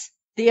 Germans.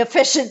 The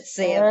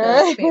efficiency of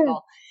those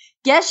people.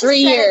 Gesh 3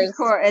 years. In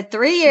court,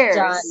 3 years.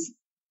 Done.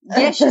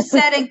 Gesh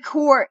said in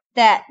court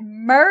that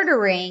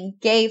murdering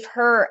gave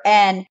her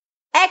an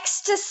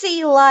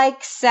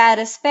ecstasy-like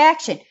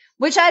satisfaction,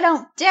 which I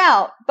don't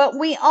doubt, but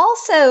we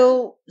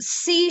also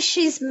see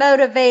she's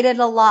motivated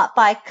a lot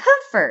by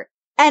comfort.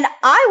 And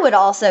I would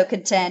also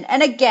contend,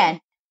 and again,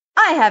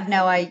 I have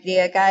no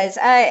idea, guys.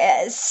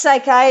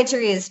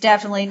 Psychiatry is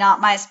definitely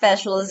not my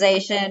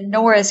specialization,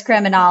 nor is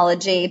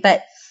criminology,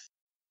 but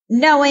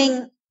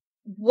knowing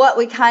what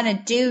we kind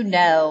of do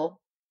know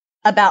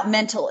about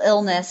mental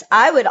illness,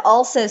 I would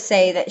also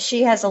say that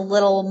she has a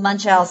little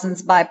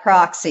Munchausen's by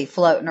proxy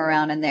floating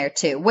around in there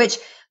too, which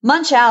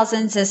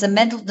Munchausen's is a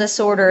mental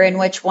disorder in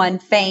which one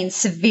feigns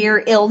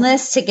severe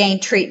illness to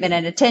gain treatment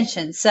and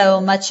attention.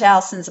 So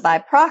Munchausen's by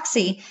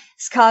proxy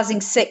is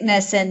causing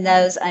sickness in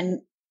those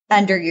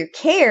under your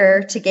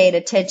care to gain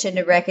attention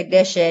and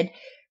recognition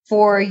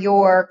for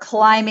your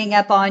climbing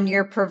up on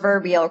your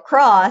proverbial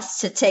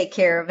cross to take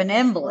care of an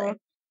invalid.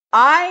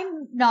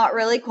 I'm not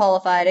really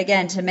qualified,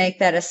 again, to make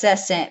that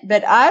assessment,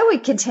 but I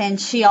would contend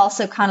she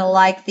also kind of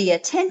liked the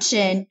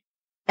attention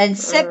and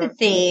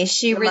sympathy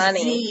she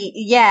received.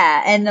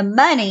 Yeah, and the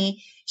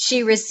money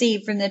she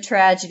received from the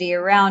tragedy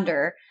around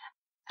her.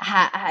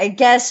 I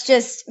guess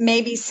just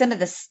maybe some of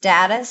the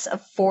status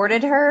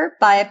afforded her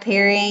by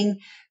appearing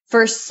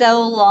for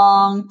so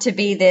long to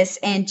be this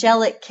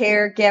angelic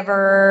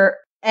caregiver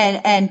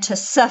and to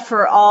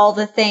suffer all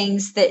the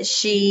things that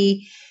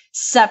she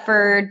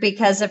suffered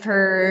because of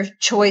her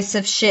choice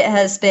of shit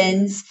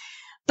husbands.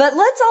 But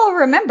let's all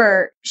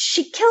remember,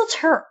 she killed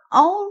her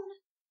own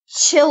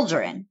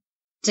children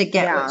to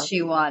get what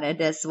she wanted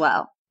as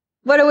well.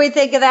 What do we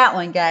think of that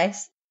one,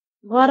 guys?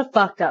 What a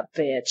fucked up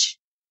bitch.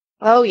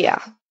 Oh,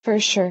 yeah, for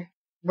sure.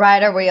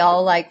 Right? Are we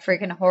all like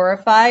freaking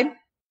horrified?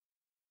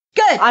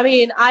 Good. I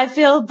mean, I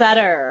feel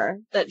better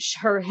that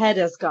her head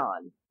is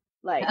gone.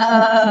 Like,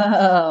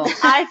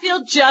 I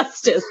feel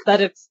justice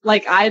that it's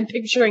like, I'm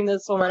picturing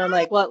this woman. I'm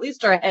like, well, at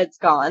least her head's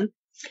gone.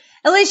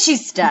 At least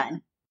she's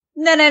done.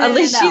 No. At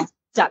least she's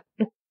done.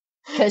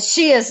 Because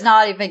she is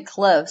not even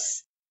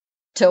close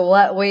to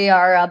what we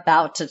are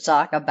about to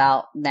talk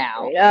about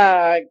now.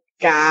 Oh,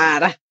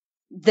 God.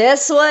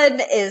 This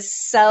one is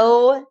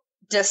so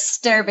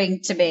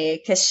disturbing to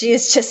me because she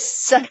is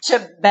just such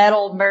a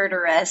metal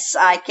murderess.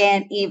 I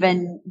can't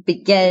even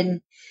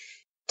begin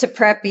to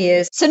prep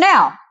you. So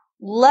now,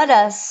 let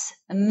us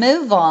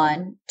move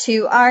on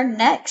to our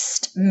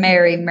next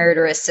Mary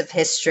Murderess of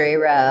History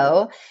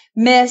row,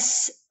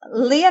 Miss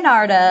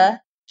Leonarda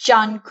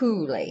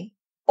Gianculli,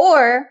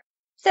 or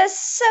the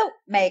soap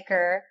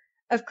maker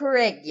of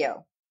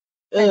Correggio.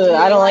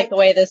 I don't like the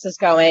way this is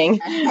going.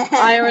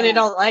 I already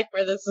don't like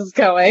where this is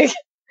going.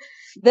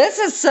 This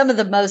is some of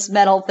the most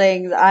metal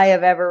things I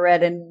have ever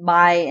read in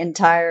my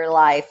entire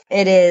life.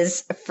 It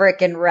is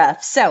freaking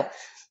rough. So,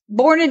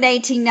 born in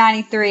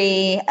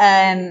 1893,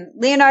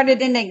 Leonarda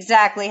didn't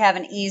exactly have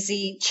an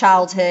easy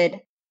childhood.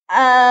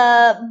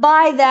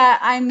 By that,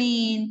 I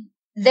mean,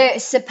 there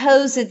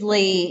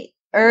supposedly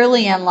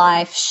early in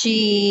life,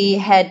 she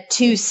had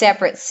 2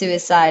 separate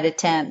suicide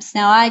attempts.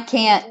 Now,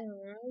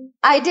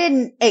 I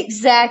didn't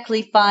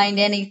exactly find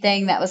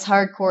anything that was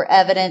hardcore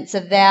evidence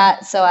of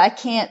that, so I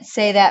can't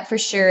say that for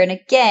sure. And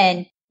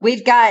again,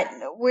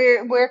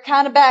 we're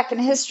kind of back in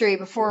history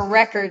before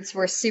records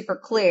were super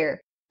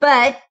clear.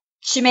 But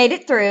she made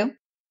it through,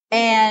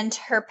 and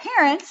her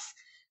parents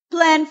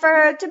planned for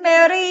her to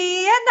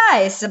marry a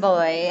nice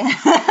boy.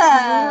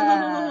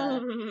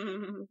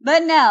 But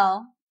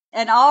no,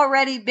 an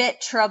already a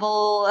bit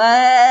troubled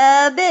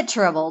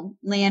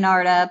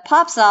Leonarda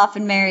pops off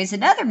and marries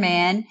another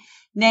man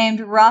named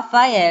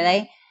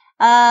Raffaele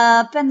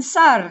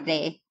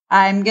Pensardi.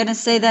 I'm going to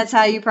say that's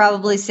how you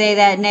probably say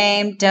that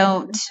name.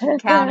 Don't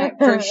count it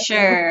for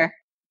sure.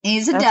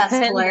 He's a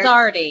desk clerk.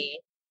 Pensardi.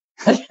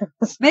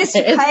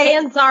 Mr.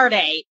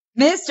 Pensardi.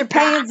 Mr.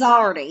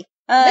 Pensardi.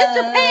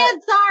 Mr.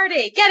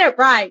 Pensardi. Get it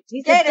right.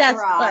 He's a desk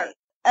clerk.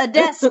 A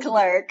desk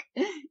clerk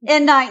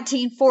in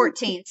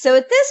 1914. So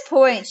at this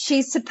point,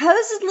 she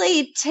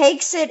supposedly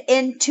takes it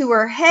into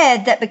her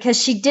head that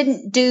because she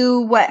didn't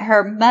do what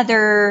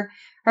her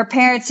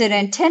parents had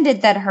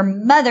intended, that her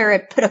mother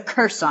had put a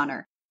curse on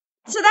her.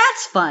 So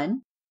that's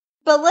fun.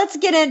 But let's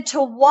get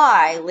into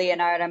why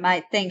Leonarda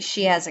might think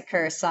she has a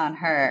curse on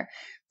her.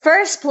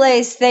 First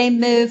place they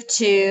moved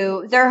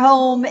to, their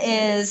home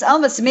is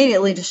almost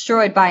immediately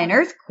destroyed by an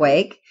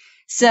earthquake.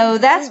 So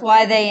that's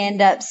why they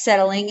end up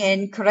settling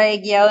in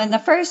Correggio in the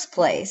first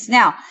place.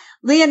 Now,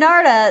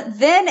 Leonarda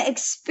then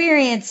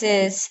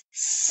experiences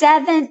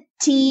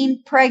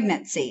 17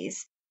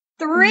 pregnancies.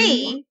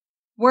 3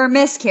 were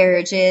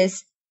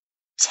miscarriages.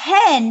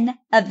 10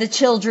 of the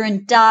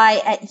children die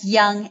at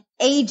young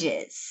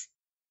ages.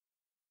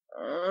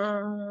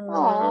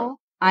 Aww.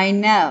 I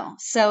know.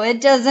 So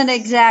it doesn't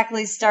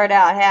exactly start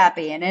out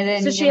happy, and it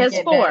didn't. So she has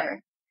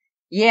 4.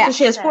 Yeah. So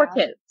she has 4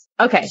 kids.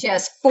 Okay. She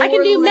has 4 I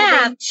can do living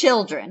math.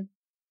 children.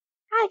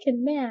 I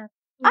can math.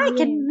 I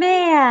can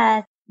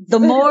math. The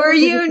more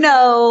you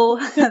know,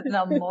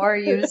 the more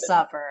you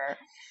suffer.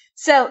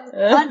 So,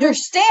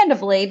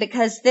 understandably,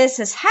 because this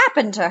has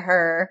happened to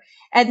her,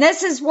 and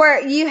this is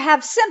where you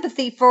have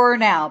sympathy for her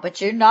now,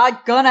 but you're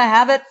not gonna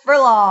have it for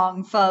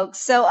long, folks.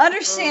 So,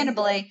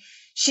 understandably,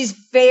 she's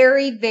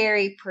very,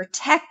 very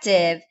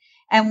protective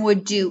and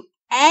would do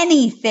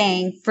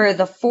anything for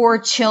the 4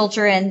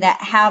 children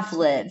that have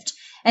lived.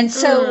 And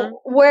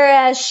so,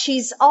 whereas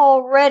she's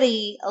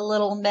already a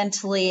little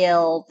mentally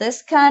ill,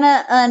 this kind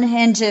of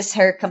unhinges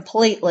her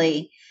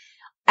completely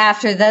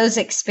after those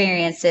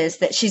experiences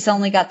that she's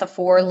only got the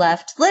 4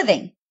 left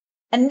living.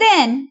 And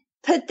then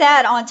put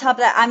that on top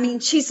of that. I mean,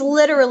 she's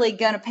literally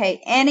going to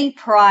pay any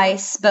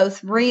price,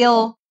 both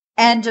real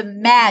and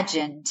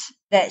imagined,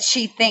 that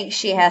she thinks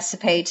she has to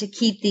pay to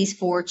keep these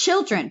 4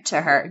 children to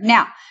her.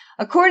 Now,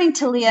 according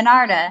to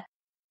Leonarda,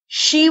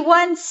 she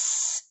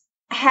once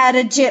had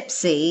a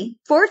gypsy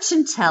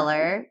fortune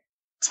teller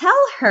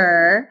tell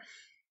her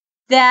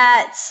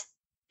that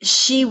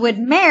she would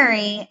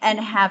marry and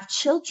have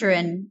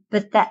children,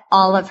 but that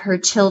all of her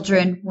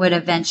children would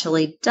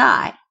eventually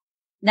die.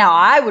 Now,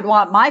 I would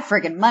want my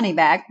friggin' money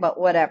back, but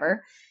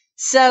whatever.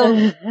 So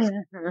then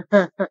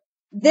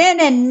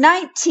in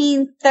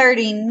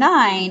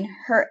 1939,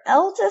 her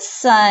eldest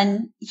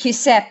son,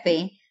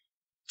 Giuseppe,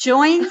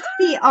 joins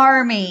the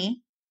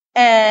army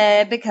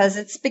because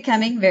it's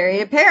becoming very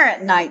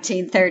apparent in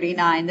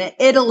 1939 that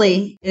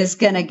Italy is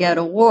going to go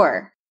to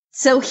war.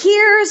 So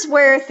here's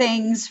where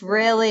things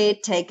really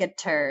take a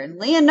turn.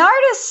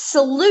 Leonardo's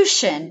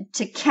solution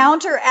to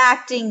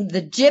counteracting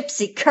the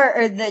gypsy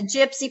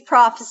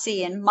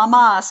prophecy and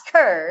Mama's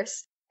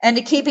curse, and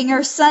to keeping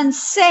her son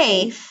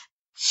safe,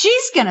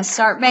 she's going to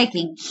start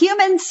making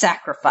human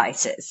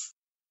sacrifices.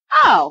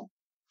 Oh,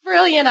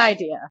 brilliant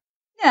idea.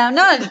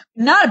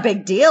 Not a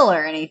big deal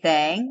or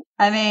anything.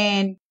 I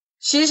mean,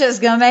 she's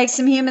just going to make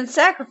some human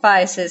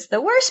sacrifices.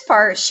 The worst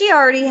part, she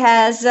already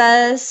has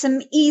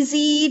some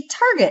easy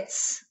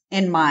targets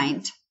in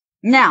mind.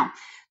 Now,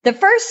 the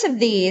first of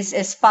these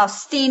is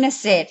Faustina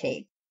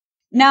Seti.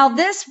 Now,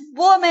 this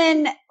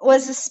woman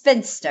was a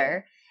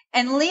spinster,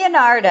 and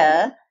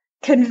Leonarda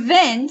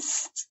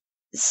convinced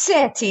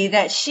Seti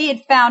that she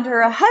had found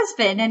her a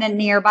husband in a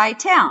nearby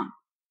town.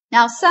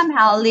 Now,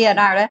 somehow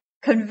Leonarda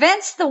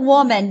convinced the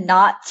woman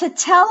not to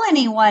tell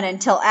anyone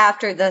until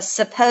after the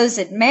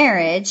supposed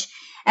marriage,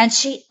 and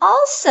she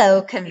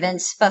also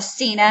convinced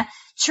Faustina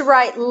to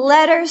write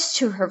letters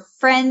to her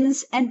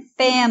friends and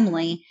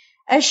family,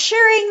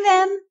 assuring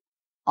them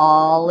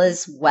all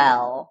is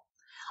well.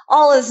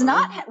 All is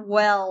not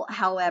well,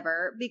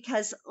 however,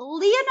 because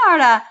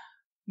Leonarda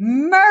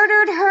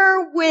murdered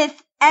her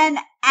with an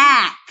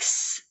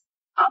axe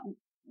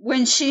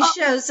when she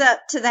shows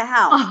up to the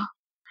house.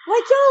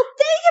 Like, y'all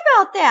think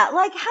about that.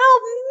 Like, how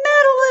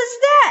metal is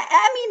that?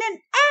 I mean, an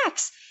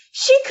axe.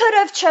 She could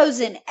have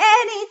chosen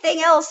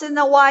anything else in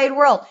the wide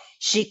world.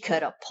 She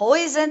could have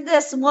poisoned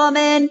this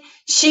woman.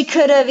 She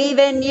could have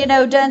even,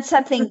 done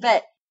something.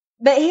 But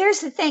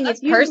here's the thing. That's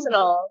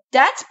personal.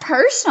 That's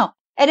personal.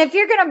 And if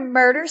you're going to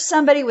murder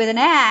somebody with an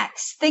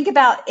axe, think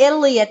about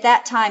Italy at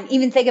that time.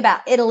 Even think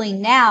about Italy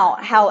now,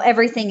 how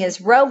everything is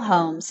row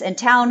homes and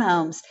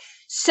townhomes.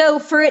 So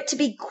for it to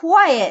be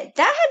quiet,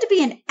 that had to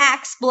be an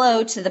axe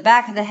blow to the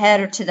back of the head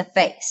or to the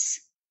face.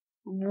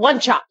 One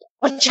chop.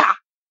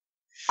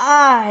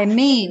 I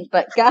mean,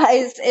 but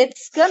guys,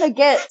 it's gonna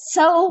get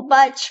so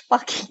much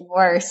fucking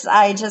worse.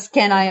 I just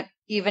cannot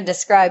even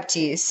describe to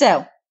you.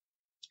 So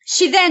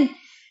she then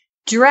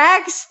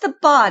drags the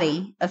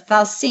body of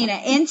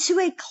Faustina into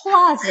a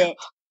closet,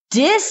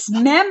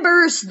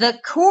 dismembers the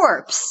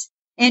corpse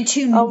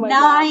into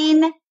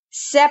 9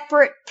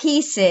 separate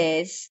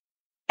pieces,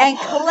 and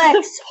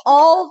collects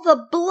all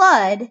the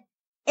blood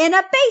in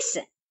a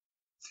basin.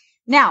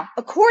 Now,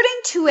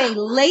 according to a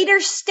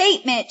later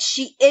statement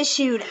she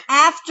issued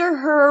after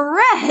her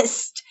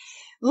arrest,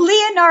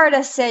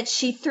 Leonarda said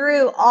she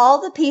threw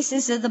all the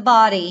pieces of the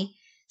body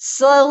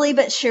slowly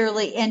but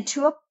surely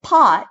into a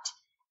pot,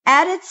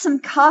 added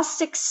some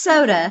caustic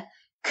soda,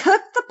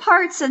 cooked the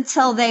parts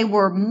until they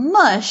were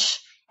mush,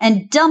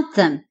 and dumped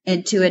them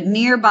into a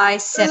nearby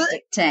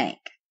septic tank.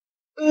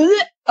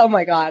 Oh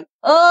my God.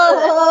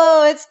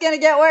 Oh, it's going to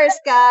get worse,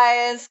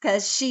 guys,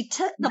 because she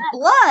took the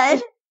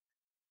blood,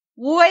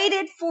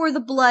 waited for the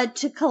blood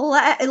to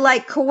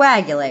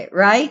coagulate,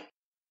 right?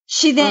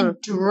 She then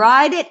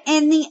dried it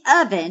in the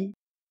oven,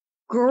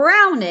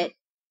 ground it,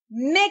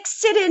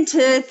 mixed it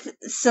into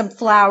some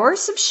flour,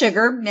 some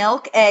sugar,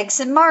 milk, eggs,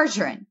 and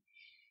margarine.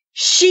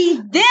 She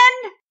then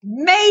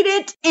made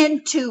it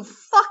into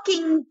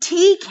fucking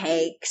tea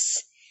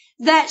cakes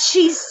that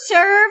she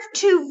served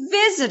to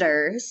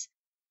visitors,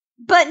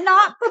 but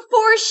not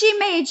before she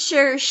made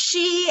sure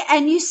she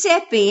and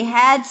Giuseppe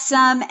had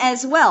some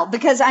as well.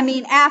 Because, I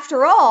mean,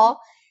 after all,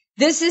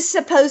 this is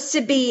supposed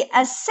to be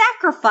a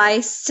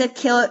sacrifice to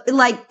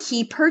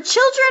keep her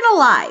children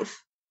alive.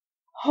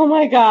 Oh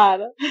my God.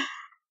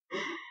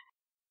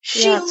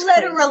 She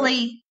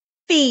literally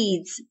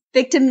feeds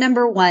victim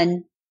number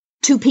 1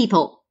 to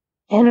people.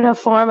 In the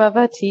form of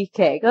a tea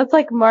cake. That's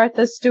like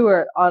Martha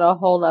Stewart on a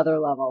whole nother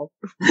level.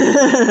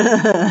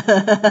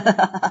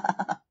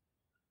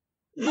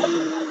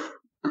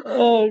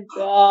 Oh,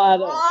 God.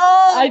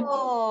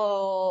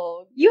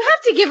 Oh. You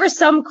have to give her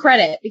some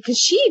credit because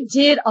she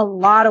did a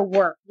lot of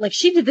work. Like,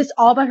 she did this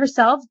all by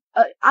herself.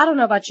 I don't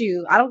know about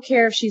you. I don't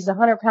care if she's a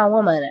 100-pound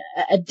woman.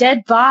 A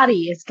dead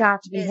body has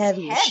got to be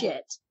heavy as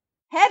shit.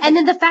 Heavy. And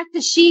then the fact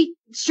that she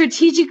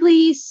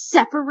strategically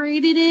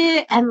separated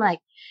it and, like,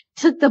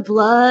 took the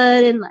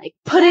blood and, like,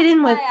 put it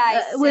in with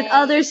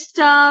other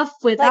stuff.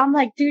 I'm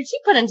like, dude, she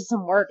put into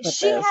some work with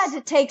she this. had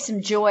to take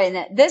some joy in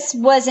it. This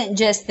wasn't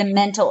just the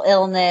mental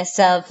illness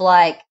of,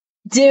 like,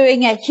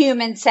 doing a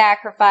human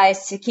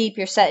sacrifice to keep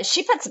yourself.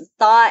 She put some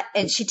thought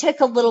and she took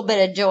a little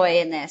bit of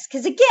joy in this.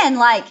 Because, again,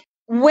 like,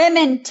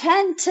 women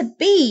tend to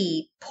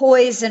be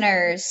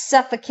poisoners,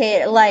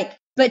 suffocate, like,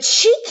 but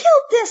she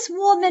killed this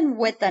woman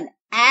with an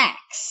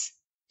axe.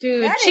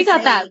 Dude, she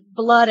got that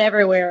blood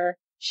everywhere.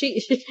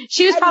 She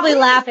was probably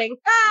laughing.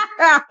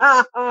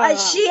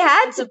 She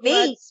had to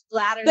be.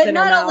 But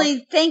not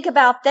only think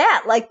about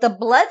that, like the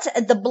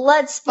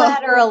blood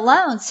splatter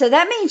alone. So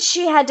that means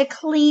she had to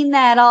clean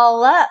that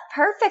all up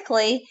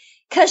perfectly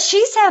because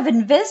she's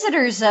having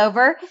visitors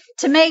over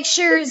to make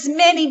sure as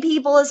many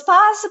people as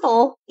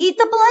possible eat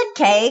the blood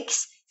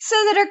cakes so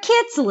that her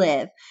kids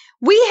live.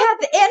 We have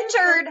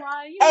entered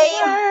a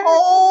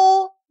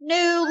whole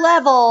new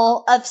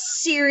level of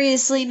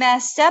seriously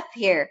messed up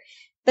here.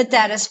 But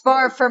that is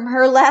far from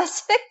her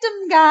last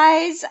victim,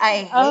 guys.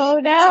 I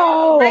hate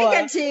to break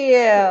it to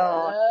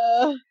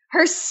you.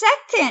 Her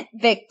second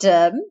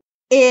victim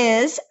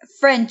is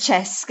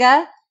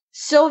Francesca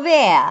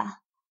Silvea.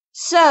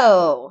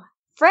 So,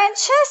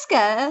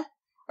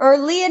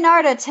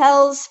 Leonardo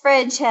tells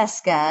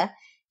Francesca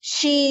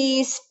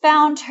she's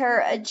found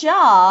her a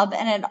job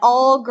in an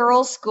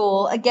all-girls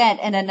school, again,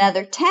 in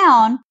another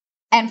town.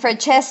 And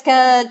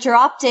Francesca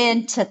dropped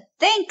in to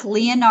thank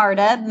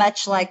Leonardo,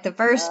 much like the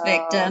first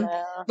victim,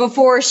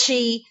 before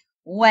she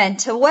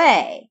went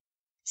away.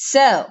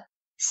 So,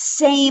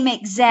 same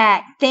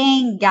exact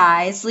thing,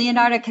 guys.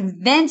 Leonardo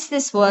convinced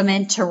this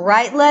woman to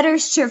write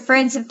letters to her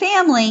friends and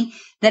family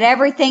that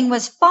everything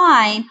was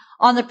fine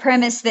on the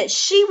premise that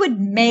she would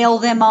mail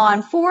them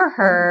on for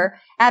her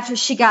after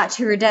she got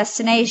to her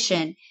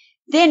destination.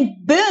 Then,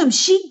 boom,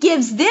 she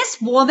gives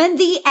this woman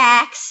the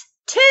axe,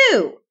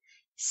 too.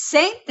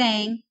 Same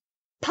thing,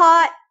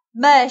 pot,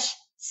 mush,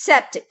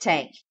 septic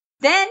tank.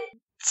 Then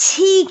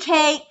tea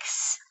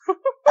cakes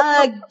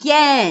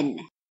again.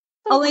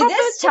 Only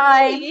this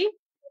time,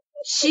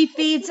 she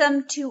feeds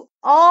them to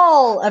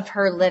all of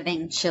her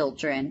living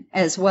children,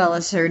 as well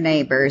as her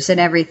neighbors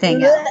and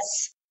everything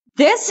else.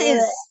 This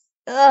is,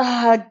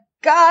 God,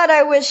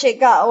 I wish it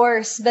got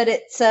worse, but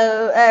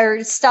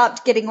or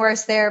stopped getting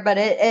worse there, but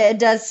it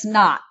does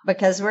not,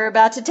 because we're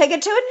about to take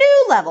it to a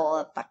new level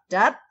of fucked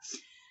up.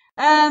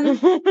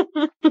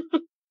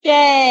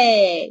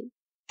 Yay.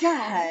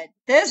 God,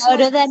 this go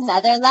to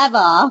another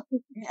level.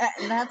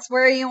 That's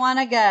where you want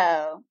to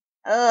go.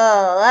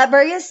 Oh, that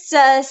brings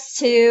us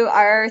to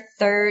our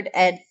third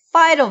and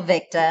final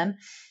victim.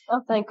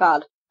 Oh, thank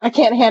God. I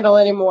can't handle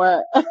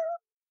anymore.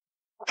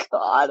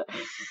 God.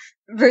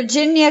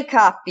 Virginia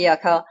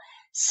Capiaco.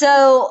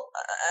 So,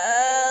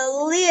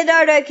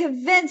 Leonardo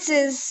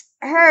convinces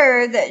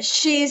her that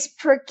she's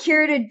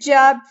procured a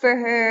job for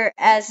her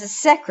as a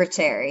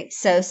secretary.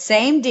 So,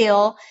 same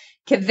deal.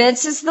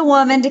 Convinces the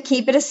woman to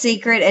keep it a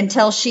secret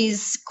until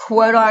she's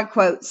quote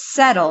unquote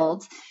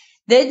settled.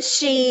 Then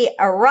she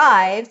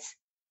arrives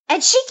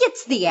and she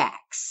gets the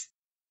axe.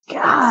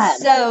 God.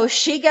 So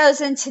she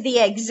goes into the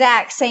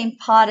exact same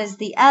pot as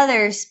the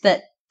others,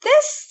 but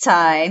this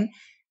time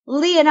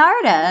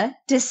Leonardo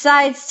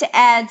decides to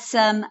add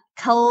some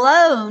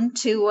cologne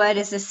to what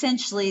is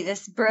essentially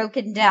this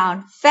broken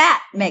down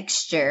fat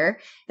mixture,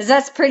 because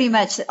that's pretty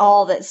much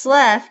all that's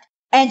left.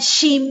 And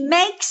she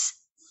makes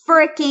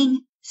freaking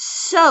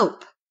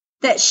soap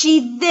that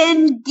she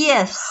then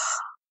gifts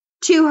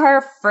to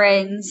her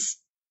friends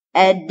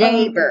and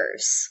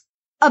neighbors.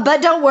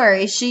 But don't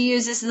worry, she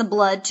uses the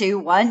blood to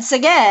once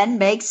again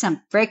make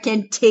some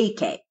freaking tea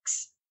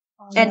cakes.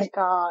 Oh my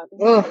God.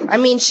 Ugh, I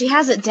mean, she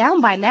has it down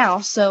by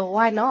now, so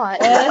why not?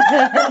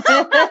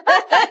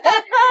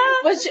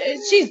 But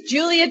she's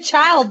Julia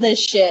Child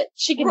this shit.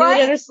 She can do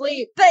it in her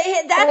sleep. But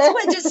that's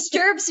what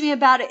disturbs me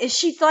about it, is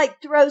she like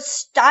throws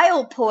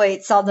style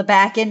points on the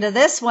back end of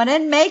this one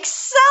and makes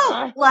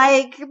soap.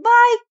 Like,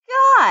 my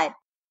God.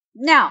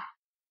 Now,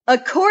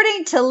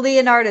 according to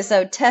Leonardo's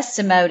own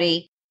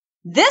testimony,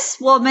 this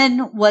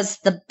woman was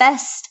the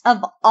best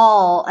of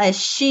all, as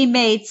she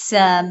made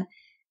some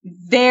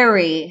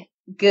very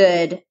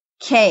good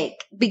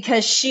cake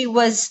because she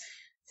was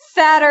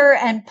fatter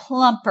and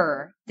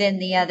plumper than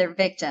the other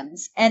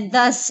victims, and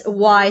thus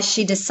why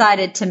she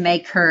decided to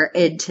make her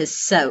into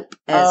soap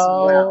as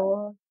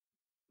well.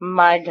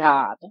 My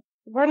God.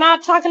 We're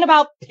not talking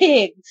about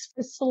pigs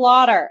for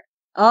slaughter.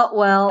 Oh,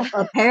 well,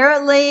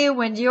 apparently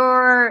when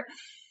you're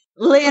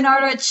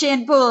Leonardo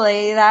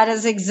Ciampoli, that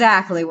is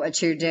exactly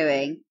what you're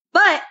doing.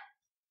 But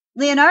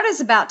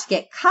Leonardo's about to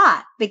get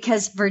caught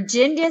because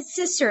Virginia's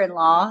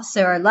sister-in-law,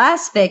 so our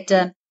last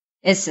victim,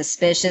 is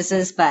suspicious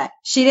as fuck.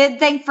 She didn't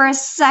think for a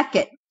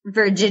second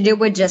Virginia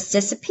would just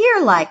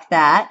disappear like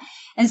that.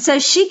 And so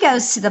she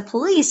goes to the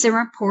police and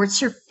reports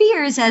her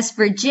fears as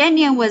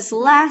Virginia was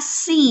last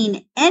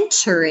seen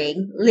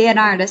entering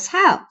Leonardo's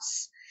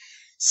house.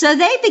 So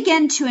they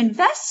begin to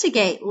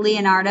investigate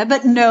Leonardo,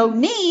 but no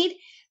need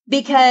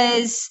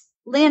because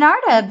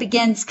Leonardo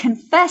begins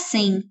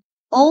confessing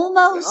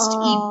almost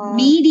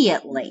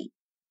immediately.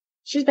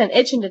 She's been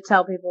itching to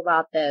tell people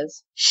about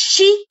this.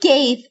 She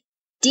gave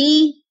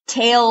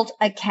detailed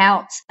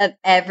accounts of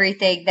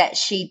everything that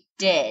she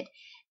did.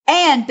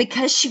 And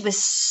because she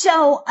was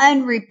so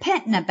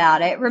unrepentant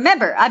about it,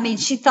 remember, I mean,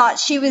 she thought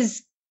she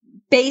was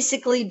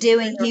basically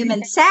doing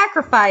human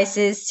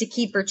sacrifices to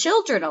keep her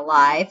children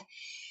alive.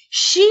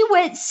 She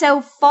went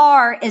so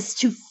far as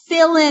to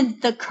fill in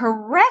the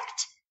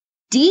correct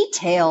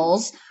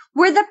details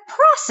where the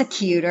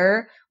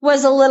prosecutor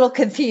was a little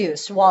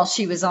confused while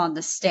she was on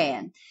the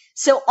stand.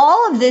 So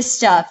all of this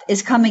stuff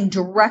is coming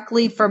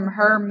directly from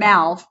her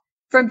mouth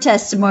from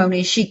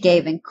testimony she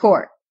gave in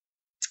court.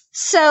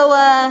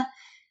 So,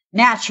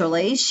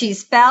 naturally,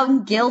 she's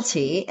found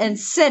guilty and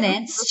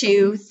sentenced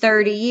to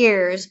 30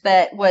 years,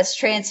 but was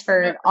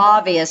transferred,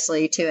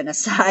 obviously, to an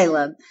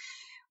asylum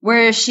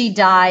where she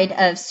died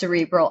of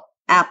cerebral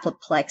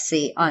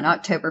apoplexy on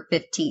October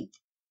 15th,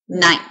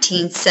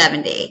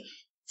 1970.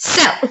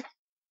 So,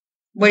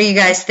 what do you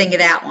guys think of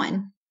that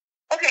one?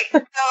 Okay,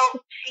 so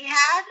she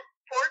had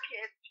 4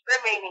 kids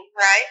remaining,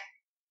 right?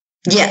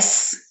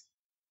 Yes.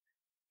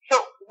 So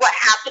what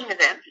happened to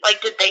them?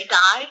 Like, did they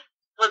die?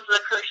 Was the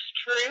curse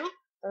true?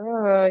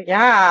 Oh,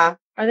 yeah.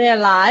 Are they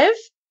alive?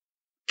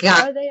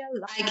 God, Are they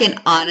alive? I can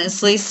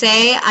honestly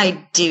say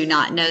I do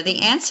not know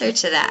the answer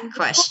to that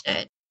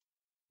question.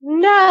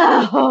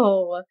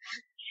 No.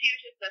 She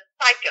was just a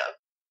psycho.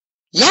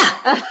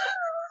 Yeah.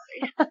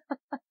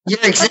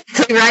 You're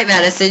exactly right,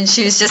 Madison.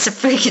 She was just a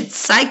freaking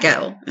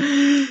psycho.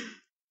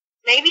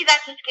 Maybe that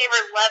just gave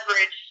her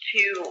leverage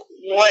to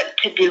want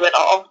to do it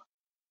all.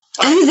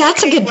 Oh,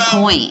 that's a good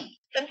point.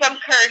 Since I'm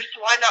cursed,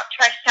 why not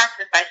try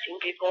sacrificing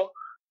people?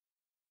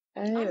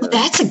 Oh.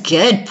 That's a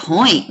good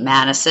point,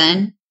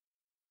 Madison.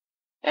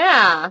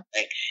 Yeah.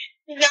 Like,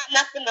 she's got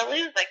nothing to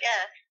lose, I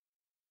guess.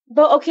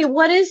 But, okay,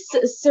 what is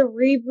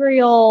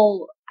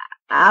cerebral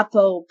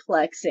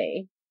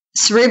apoplexy?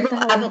 Cerebral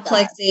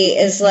apoplexy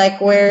is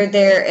like where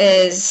there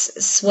is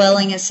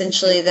swelling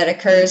essentially that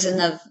occurs in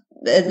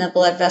the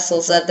blood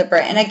vessels of the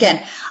brain. And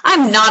again,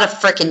 I'm not a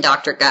freaking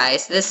doctor,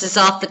 guys. This is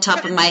off the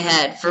top of my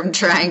head from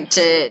trying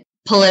to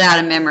pull it out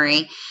of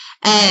memory.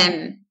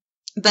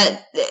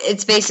 But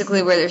it's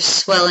basically where there's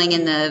swelling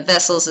in the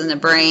vessels in the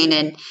brain,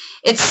 and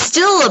it's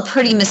still a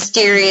pretty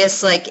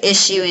mysterious like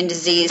issue and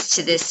disease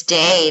to this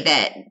day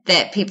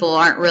that people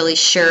aren't really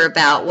sure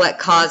about what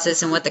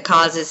causes and what the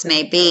causes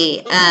may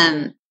be.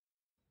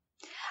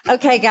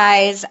 Okay,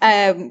 guys,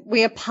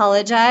 we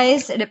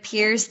apologize. It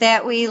appears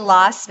that we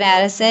lost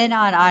Madison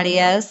on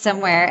audio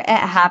somewhere. It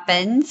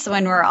happens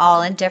when we're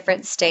all in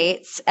different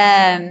states.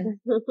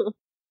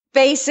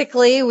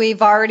 Basically,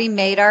 we've already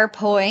made our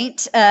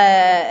point.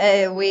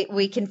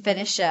 We can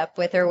finish up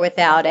with or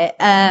without it.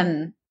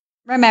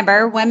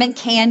 Remember, women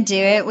can do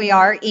it. We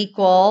are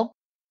equal.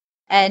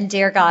 And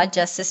dear God,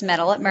 justice,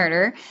 medal at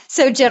murder.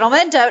 So,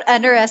 gentlemen, don't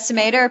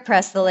underestimate or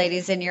oppress the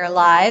ladies in your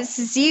lives,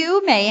 as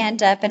you may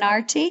end up in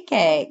our tea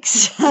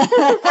cakes. Or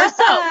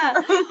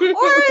soap.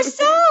 Or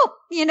soap.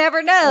 You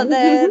never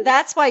know.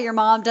 That's why your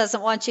mom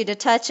doesn't want you to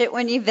touch it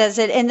when you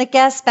visit in the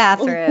guest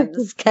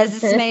bathrooms, because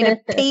it's made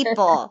of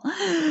people.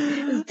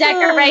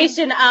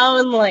 Decoration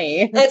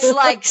only. It's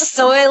like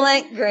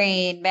Soylent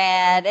Green,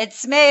 man.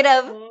 It's made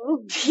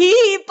of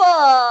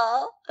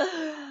people.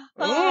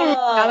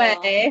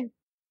 Okay.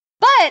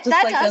 But Just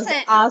that like those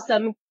doesn't.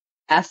 awesome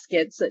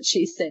baskets that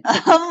she sent.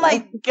 Oh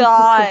my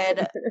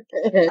God.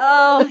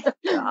 Oh my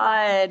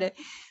God.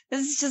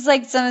 This is just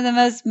like some of the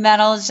most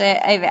metal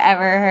shit I've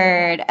ever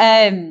heard.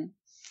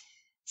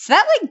 So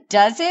that like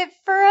does it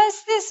for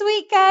us this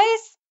week,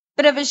 guys.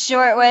 Bit of a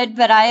short one,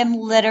 but I am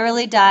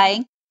literally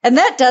dying. And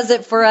that does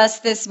it for us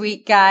this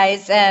week,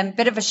 guys.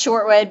 Bit of a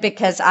short one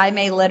because I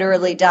may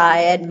literally die,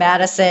 and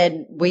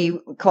Madison, we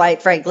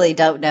quite frankly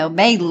don't know,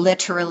 may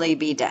literally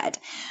be dead.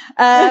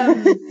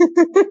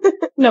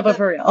 No, but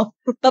for real.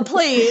 But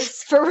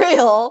please, for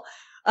real,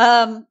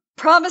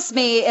 promise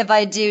me if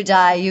I do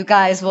die, you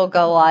guys will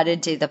go on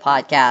and do the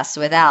podcast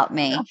without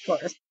me. Of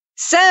course.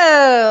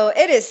 So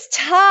it is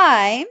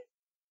time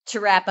to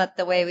wrap up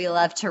the way we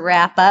love to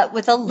wrap up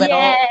with a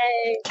little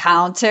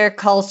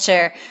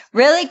counterculture.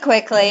 Really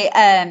quickly,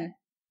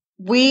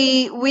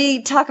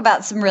 we talk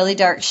about some really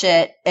dark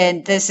shit,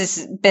 and this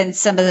has been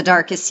some of the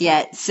darkest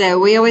yet. So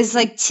we always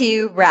like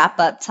to wrap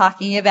up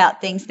talking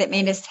about things that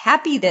made us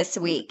happy this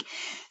week.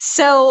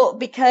 So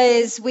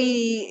because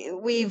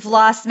we've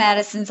lost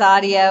Madison's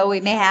audio, we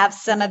may have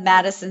some of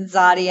Madison's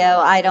audio.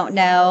 I don't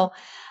know.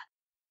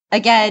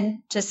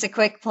 again, just a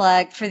quick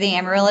plug for the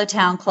Amarillo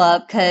Town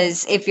Club,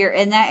 because if you're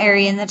in that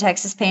area in the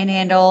Texas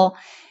Panhandle,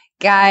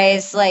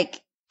 guys, like,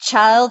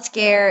 child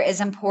care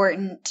is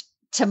important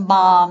to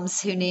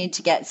moms who need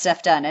to get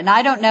stuff done. And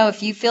I don't know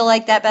if you feel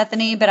like that,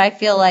 Bethany, but I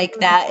feel like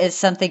that is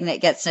something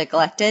that gets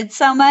neglected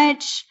so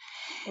much.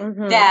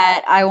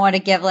 That I want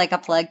to give like a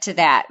plug to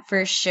that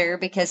for sure,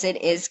 because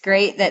it is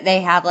great that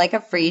they have like a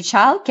free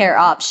childcare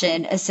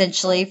option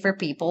essentially for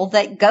people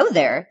that go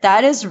there.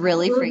 That is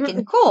really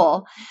freaking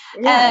cool.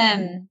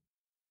 Yeah.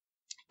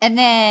 And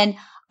then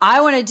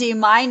I want to do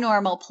my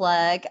normal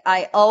plug.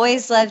 I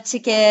always love to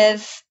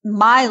give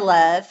my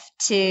love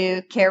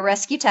to Care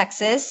Rescue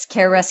Texas,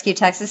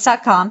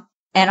 carerescuetexas.com,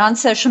 and on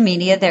social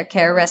media, they're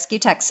Care Rescue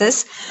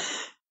Texas.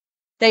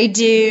 They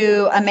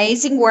do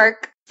amazing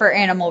work for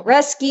animal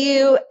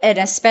rescue, and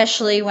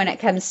especially when it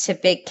comes to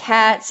big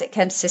cats, it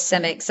comes to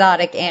some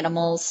exotic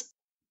animals,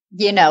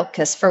 you know,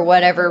 because for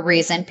whatever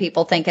reason,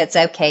 people think it's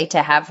okay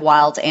to have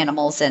wild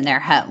animals in their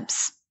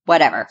homes.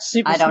 Whatever.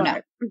 I don't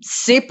know.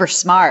 Super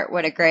smart.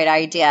 What a great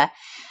idea.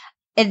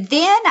 And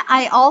then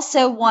I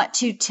also want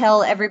to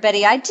tell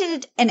everybody, I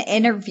did an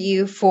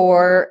interview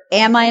for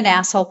Am I an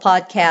Asshole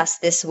podcast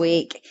this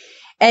week,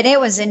 and it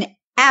was an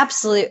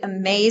absolute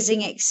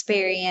amazing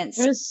experience.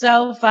 It was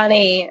so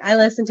funny. I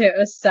listened to it. It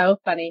was so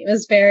funny. It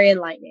was very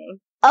enlightening.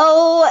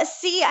 Oh,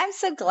 see, I'm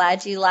so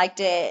glad you liked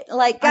it.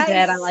 Like, guys,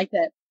 I liked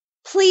it.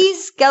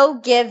 Please go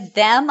give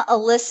them a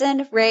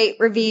listen, rate,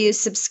 review,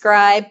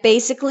 subscribe.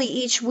 Basically,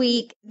 each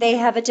week they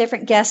have a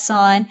different guest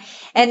on,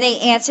 and they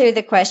answer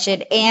the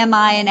question, am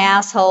I an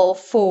asshole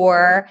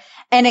for?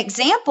 An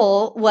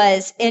example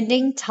was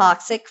ending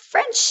toxic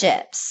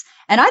friendships.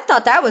 And I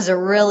thought that was a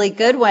really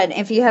good one.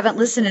 If you haven't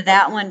listened to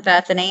that one,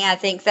 Bethany, I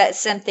think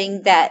that's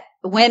something that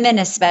women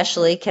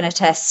especially can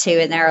attest to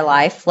in their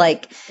life.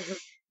 Like,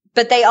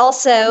 but they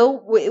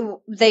also,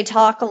 they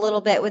talk a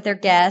little bit with their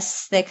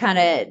guests. They kind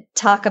of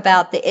talk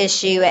about the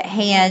issue at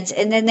hand,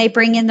 and then they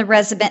bring in the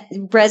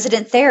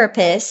resident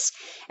therapist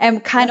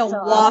and kind of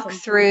walk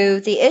through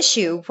the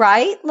issue,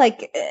 right?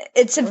 Like,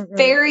 it's a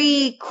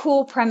very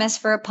cool premise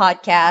for a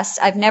podcast.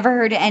 I've never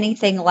heard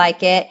anything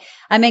like it.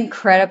 I'm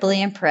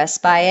incredibly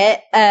impressed by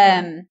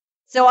it.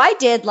 So I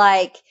did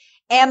like,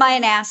 am I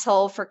an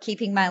asshole for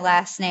keeping my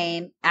last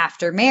name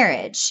after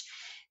marriage?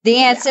 The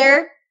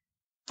answer,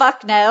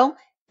 fuck no.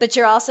 But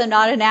you're also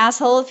not an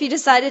asshole if you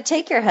decide to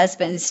take your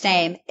husband's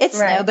name. It's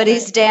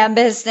nobody's damn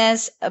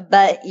business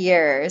but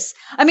yours.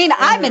 I mean,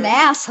 I'm an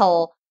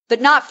asshole,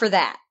 but not for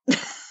that.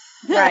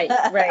 Right.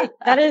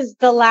 That is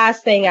the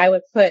last thing I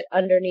would put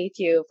underneath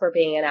you for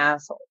being an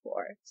asshole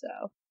for. So.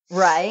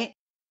 Right.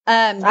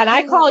 And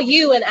I call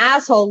you an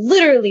asshole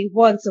literally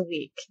once a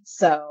week.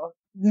 So.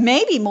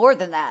 Maybe more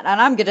than that. And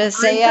I'm going to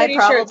say I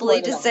probably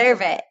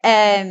deserve it.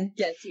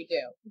 Yes, you do.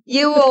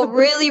 You will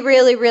really,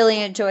 really,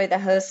 really enjoy the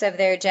hosts of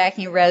their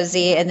Jackie and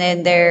Rosie, and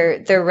then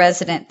their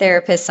resident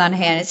therapists on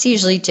hand. It's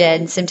usually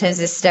Jen. Sometimes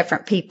it's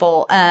different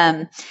people.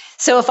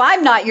 So if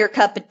I'm not your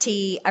cup of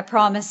tea, I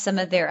promise some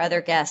of their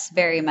other guests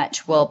very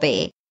much will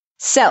be.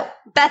 So,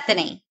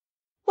 Bethany,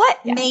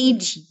 what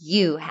made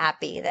you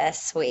happy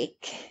this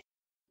week?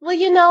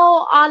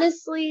 Well,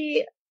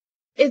 honestly,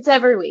 it's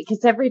every week.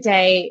 It's every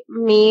day.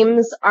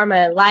 Memes are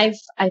my life.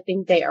 I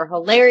think they are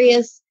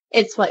hilarious.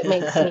 It's what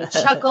makes me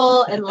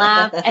chuckle and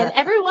laugh. And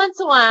every once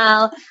in a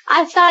while,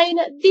 I find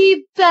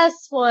the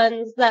best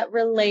ones that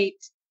relate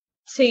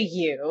to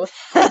you.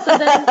 So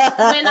then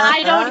when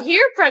I don't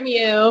hear from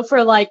you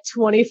for like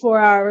 24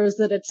 hours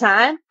at a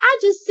time, I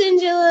just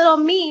send you a little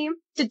meme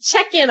to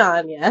check in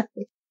on you.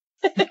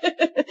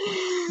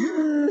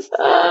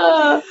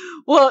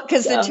 Well,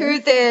 because the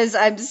truth is,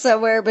 I'm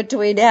somewhere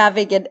between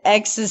having an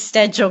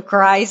existential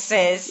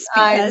crisis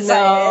because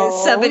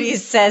somebody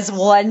says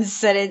one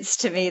sentence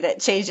to me that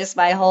changes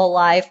my whole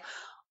life,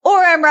 or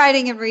I'm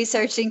writing and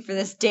researching for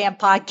this damn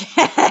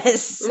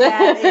podcast.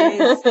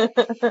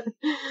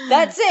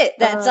 That's it.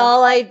 That's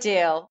all I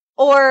do.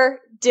 Or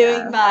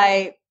doing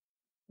my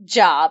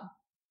job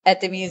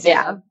at the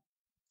museum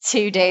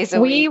 2 days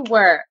a week. We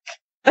work.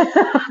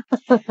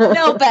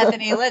 No,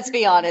 Bethany, let's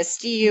be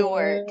honest. You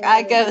work.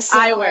 I go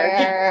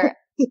somewhere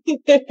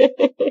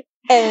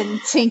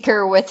and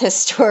tinker with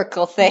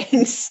historical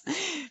things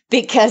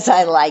because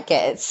I like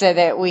it, so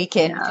that we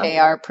can pay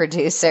our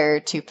producer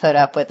to put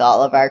up with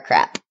all of our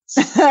crap.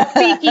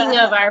 Speaking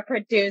of our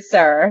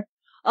producer.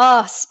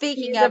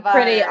 Speaking he's of a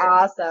pretty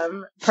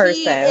awesome person.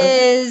 He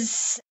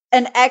is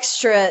an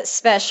extra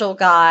special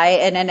guy,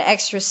 and an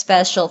extra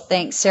special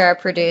thanks to our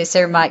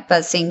producer, Mike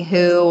Bussing,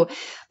 who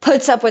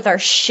puts up with our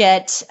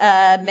shit,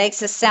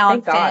 makes us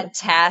sound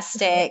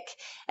fantastic,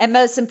 and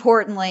most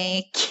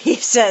importantly,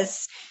 keeps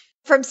us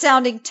from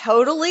sounding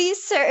totally,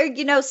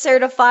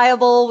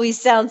 certifiable. We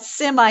sound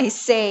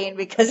semi-sane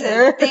because of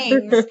the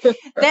things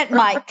that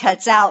Mike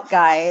cuts out,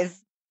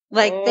 guys.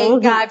 Like,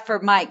 thank God for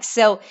Mike.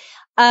 So,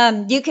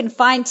 you can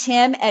find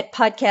him at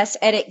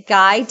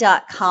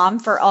podcasteditguy.com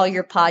for all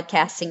your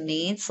podcasting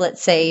needs.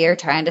 Let's say you're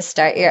trying to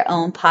start your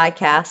own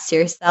podcast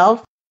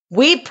yourself.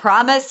 We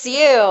promise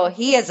you,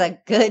 he is a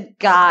good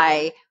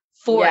guy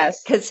for it.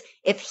 Because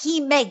if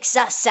he makes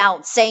us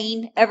sound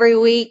sane every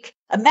week,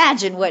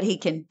 imagine what he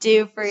can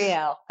do for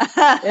you.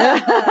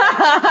 That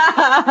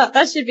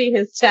should be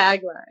his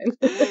tagline.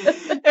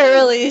 It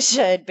really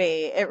should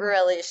be. It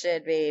really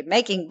should be.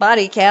 Making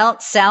body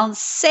count sounds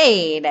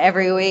sane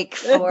every week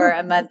for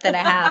a month and a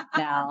half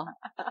now.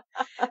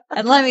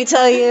 And let me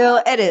tell you,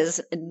 it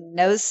is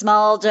no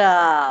small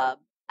job.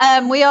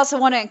 We also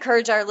want to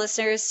encourage our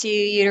listeners to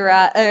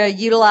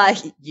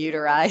utilize.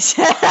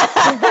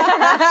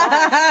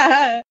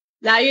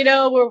 Now you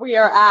know where we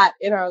are at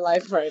in our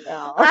life right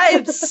now.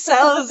 I'm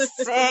so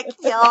sick,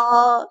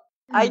 y'all.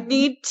 I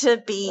need to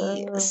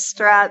be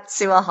strapped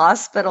to a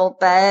hospital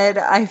bed.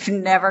 I've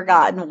never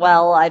gotten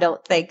well, I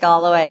don't think,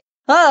 all the way.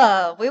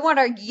 Oh, we want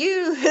our I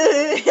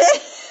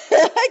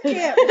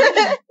can't.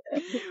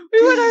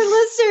 We want our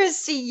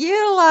listeners to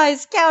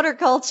utilize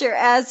counterculture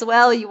as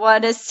well. You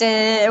want us to...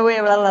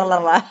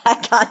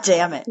 God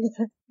damn it.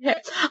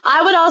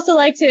 I would also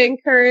like to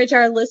encourage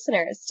our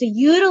listeners to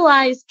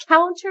utilize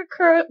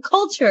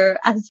counterculture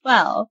as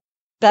well.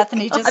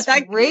 Bethany, just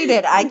read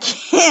it. I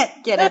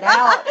can't get it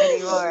out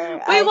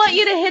anymore. We want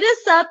you to hit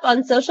us up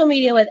on social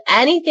media with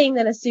anything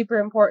that is super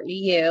important to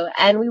you,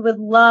 and we would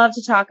love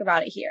to talk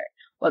about it here.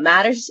 What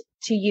matters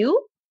to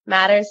you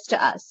matters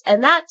to us.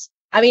 And that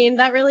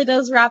really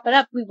does wrap it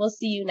up. We will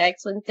see you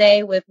next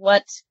Wednesday with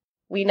what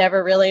we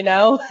never really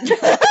know. We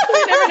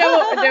never know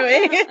what we're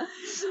doing.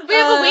 We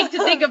have a week to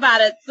think about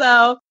it.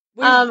 So,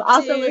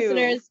 also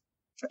listeners,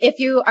 if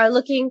you are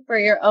looking for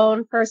your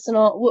own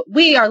personal,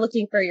 we are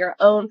looking for your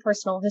own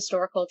personal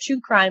historical true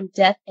crime,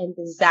 death, and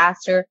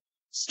disaster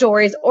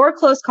stories or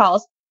close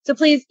calls. So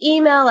please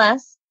email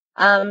us,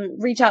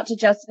 reach out to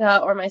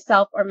Jessica or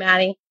myself or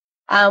Maddie.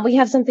 We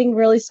have something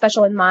really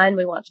special in mind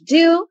we want to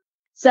do.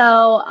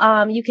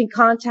 So, you can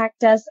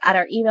contact us at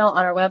our email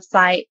on our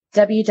website,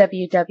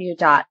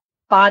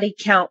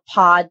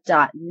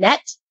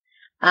 www.bodycountpod.net.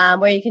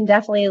 Where you can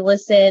definitely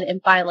listen and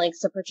find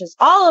links to purchase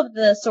all of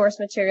the source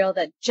material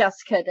that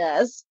Jessica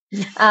does.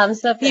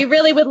 So if you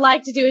really would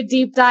like to do a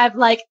deep dive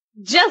like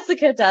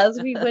Jessica does,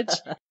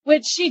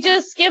 which she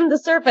just skimmed the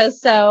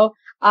surface. So,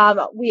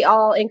 we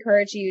all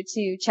encourage you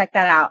to check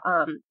that out.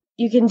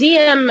 You can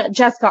DM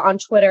Jessica on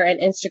Twitter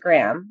and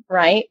Instagram,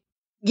 right?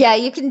 Yeah,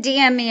 you can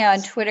DM me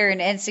on Twitter and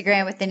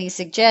Instagram with any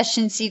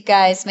suggestions you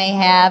guys may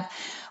have.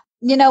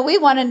 You know, we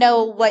want to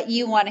know what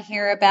you want to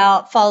hear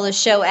about. Follow the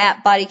show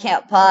at Body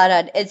Count Pod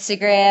on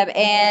Instagram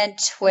and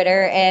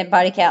Twitter, and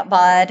Body Count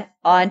Pod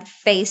on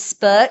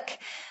Facebook.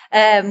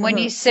 When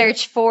you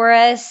search for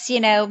us,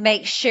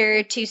 make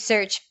sure to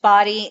search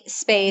Body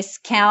Space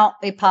Count.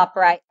 We pop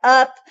right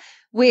up.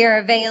 We are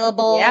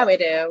available. Yeah, we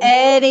do.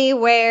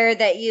 Anywhere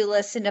that you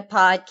listen to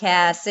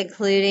podcasts,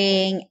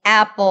 including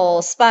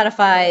Apple,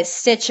 Spotify,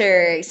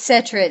 Stitcher,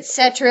 etc.,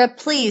 etc.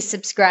 Please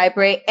subscribe,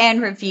 rate,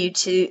 and review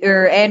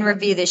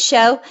the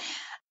show.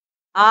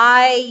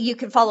 You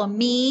can follow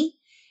me.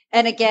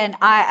 And again,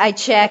 I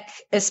check,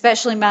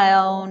 especially my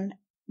own.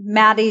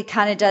 Maddie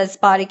kind of does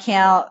body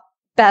count.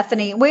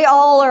 Bethany, we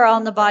all are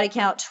on the body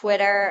count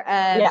Twitter,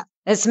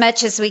 as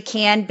much as we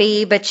can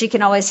be, but you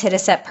can always hit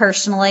us up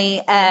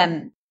personally.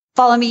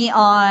 Follow me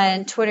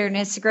on Twitter and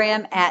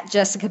Instagram at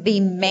Jessica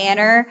B.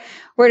 Manor.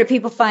 Where do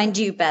people find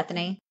you,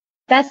 Bethany?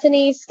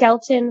 Bethany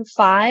Skelton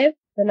 5,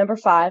 the number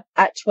 5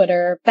 at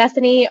Twitter.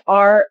 Bethany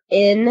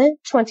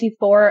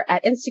RN24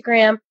 at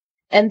Instagram.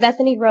 And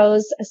Bethany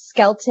Rose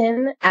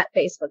Skelton at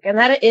Facebook. And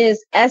that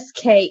is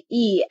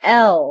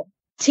SKELTON,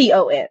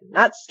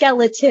 not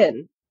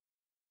skeleton.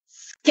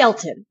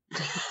 Skelton.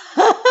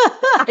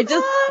 I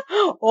just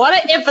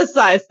want to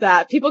emphasize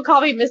that. People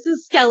call me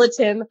Mrs.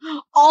 Skeleton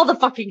all the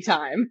fucking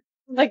time.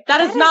 Like,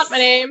 that is not my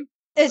name.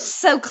 It's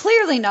so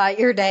clearly not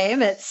your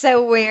name. It's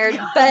so weird.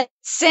 But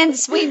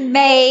since we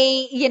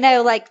may,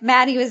 like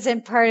Maddie was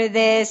in part of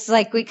this,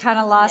 like we kind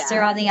of lost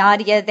her on the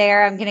audio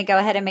there. I'm going to go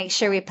ahead and make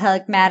sure we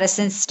plug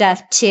Madison's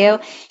stuff too.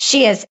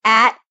 She is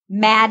at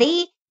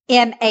Maddie,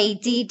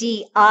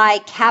 MADDI,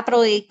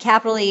 capital E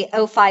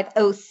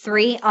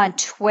 0503 on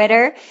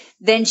Twitter.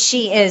 Then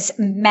she is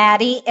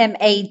Maddie,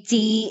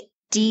 MADDIE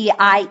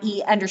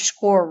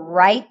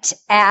 _right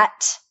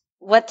at,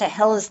 what the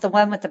hell is the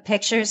one with the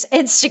pictures?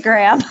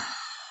 Instagram.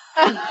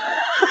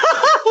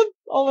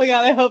 Oh my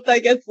God, I hope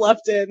that gets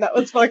left in. That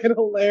was fucking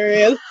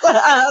hilarious.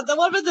 The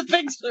one with the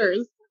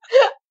pictures.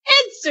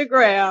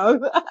 Instagram.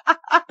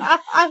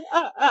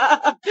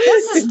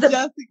 This is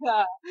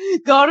Jessica,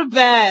 go to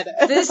bed.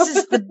 This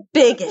is the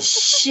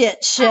biggest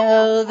shit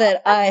show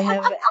that I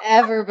have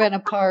ever been a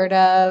part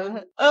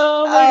of.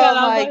 Oh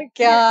my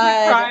God.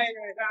 I'm crying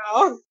right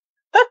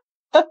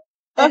now.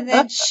 And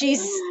then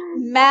she's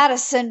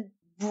Madison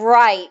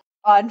Bright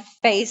on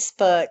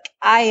Facebook.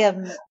 I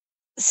am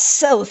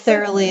so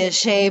thoroughly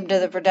ashamed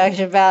of the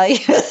production value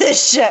of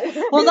this show.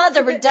 Well, not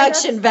the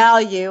production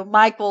value.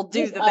 Mike will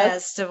do the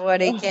best of what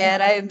he can.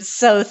 I am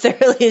so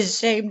thoroughly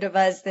ashamed of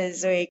us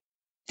this week.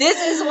 This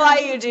is why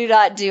you do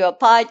not do a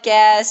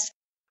podcast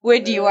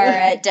when you are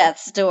at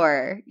death's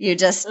door. You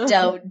just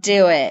don't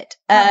do it.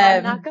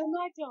 Knock on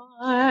my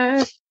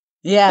door.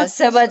 Yeah,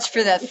 so much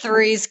for the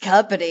Three's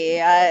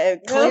Company.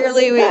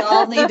 Clearly, we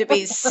all need to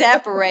be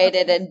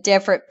separated in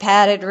different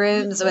padded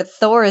rooms with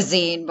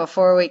Thorazine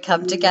before we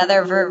come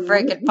together for a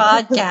freaking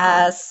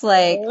podcast.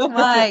 Like,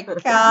 my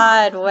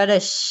God, what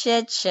a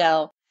shit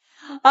show.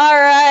 All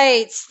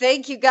right.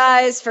 Thank you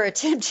guys for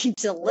attempting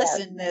to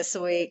listen this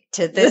week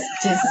to this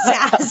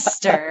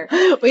disaster.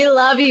 We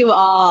love you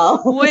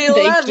all. We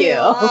Thank love you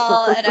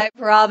all, and I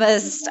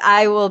promised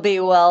I will be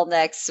well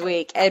next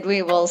week, and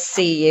we will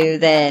see you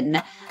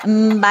then.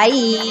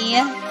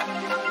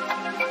 Bye.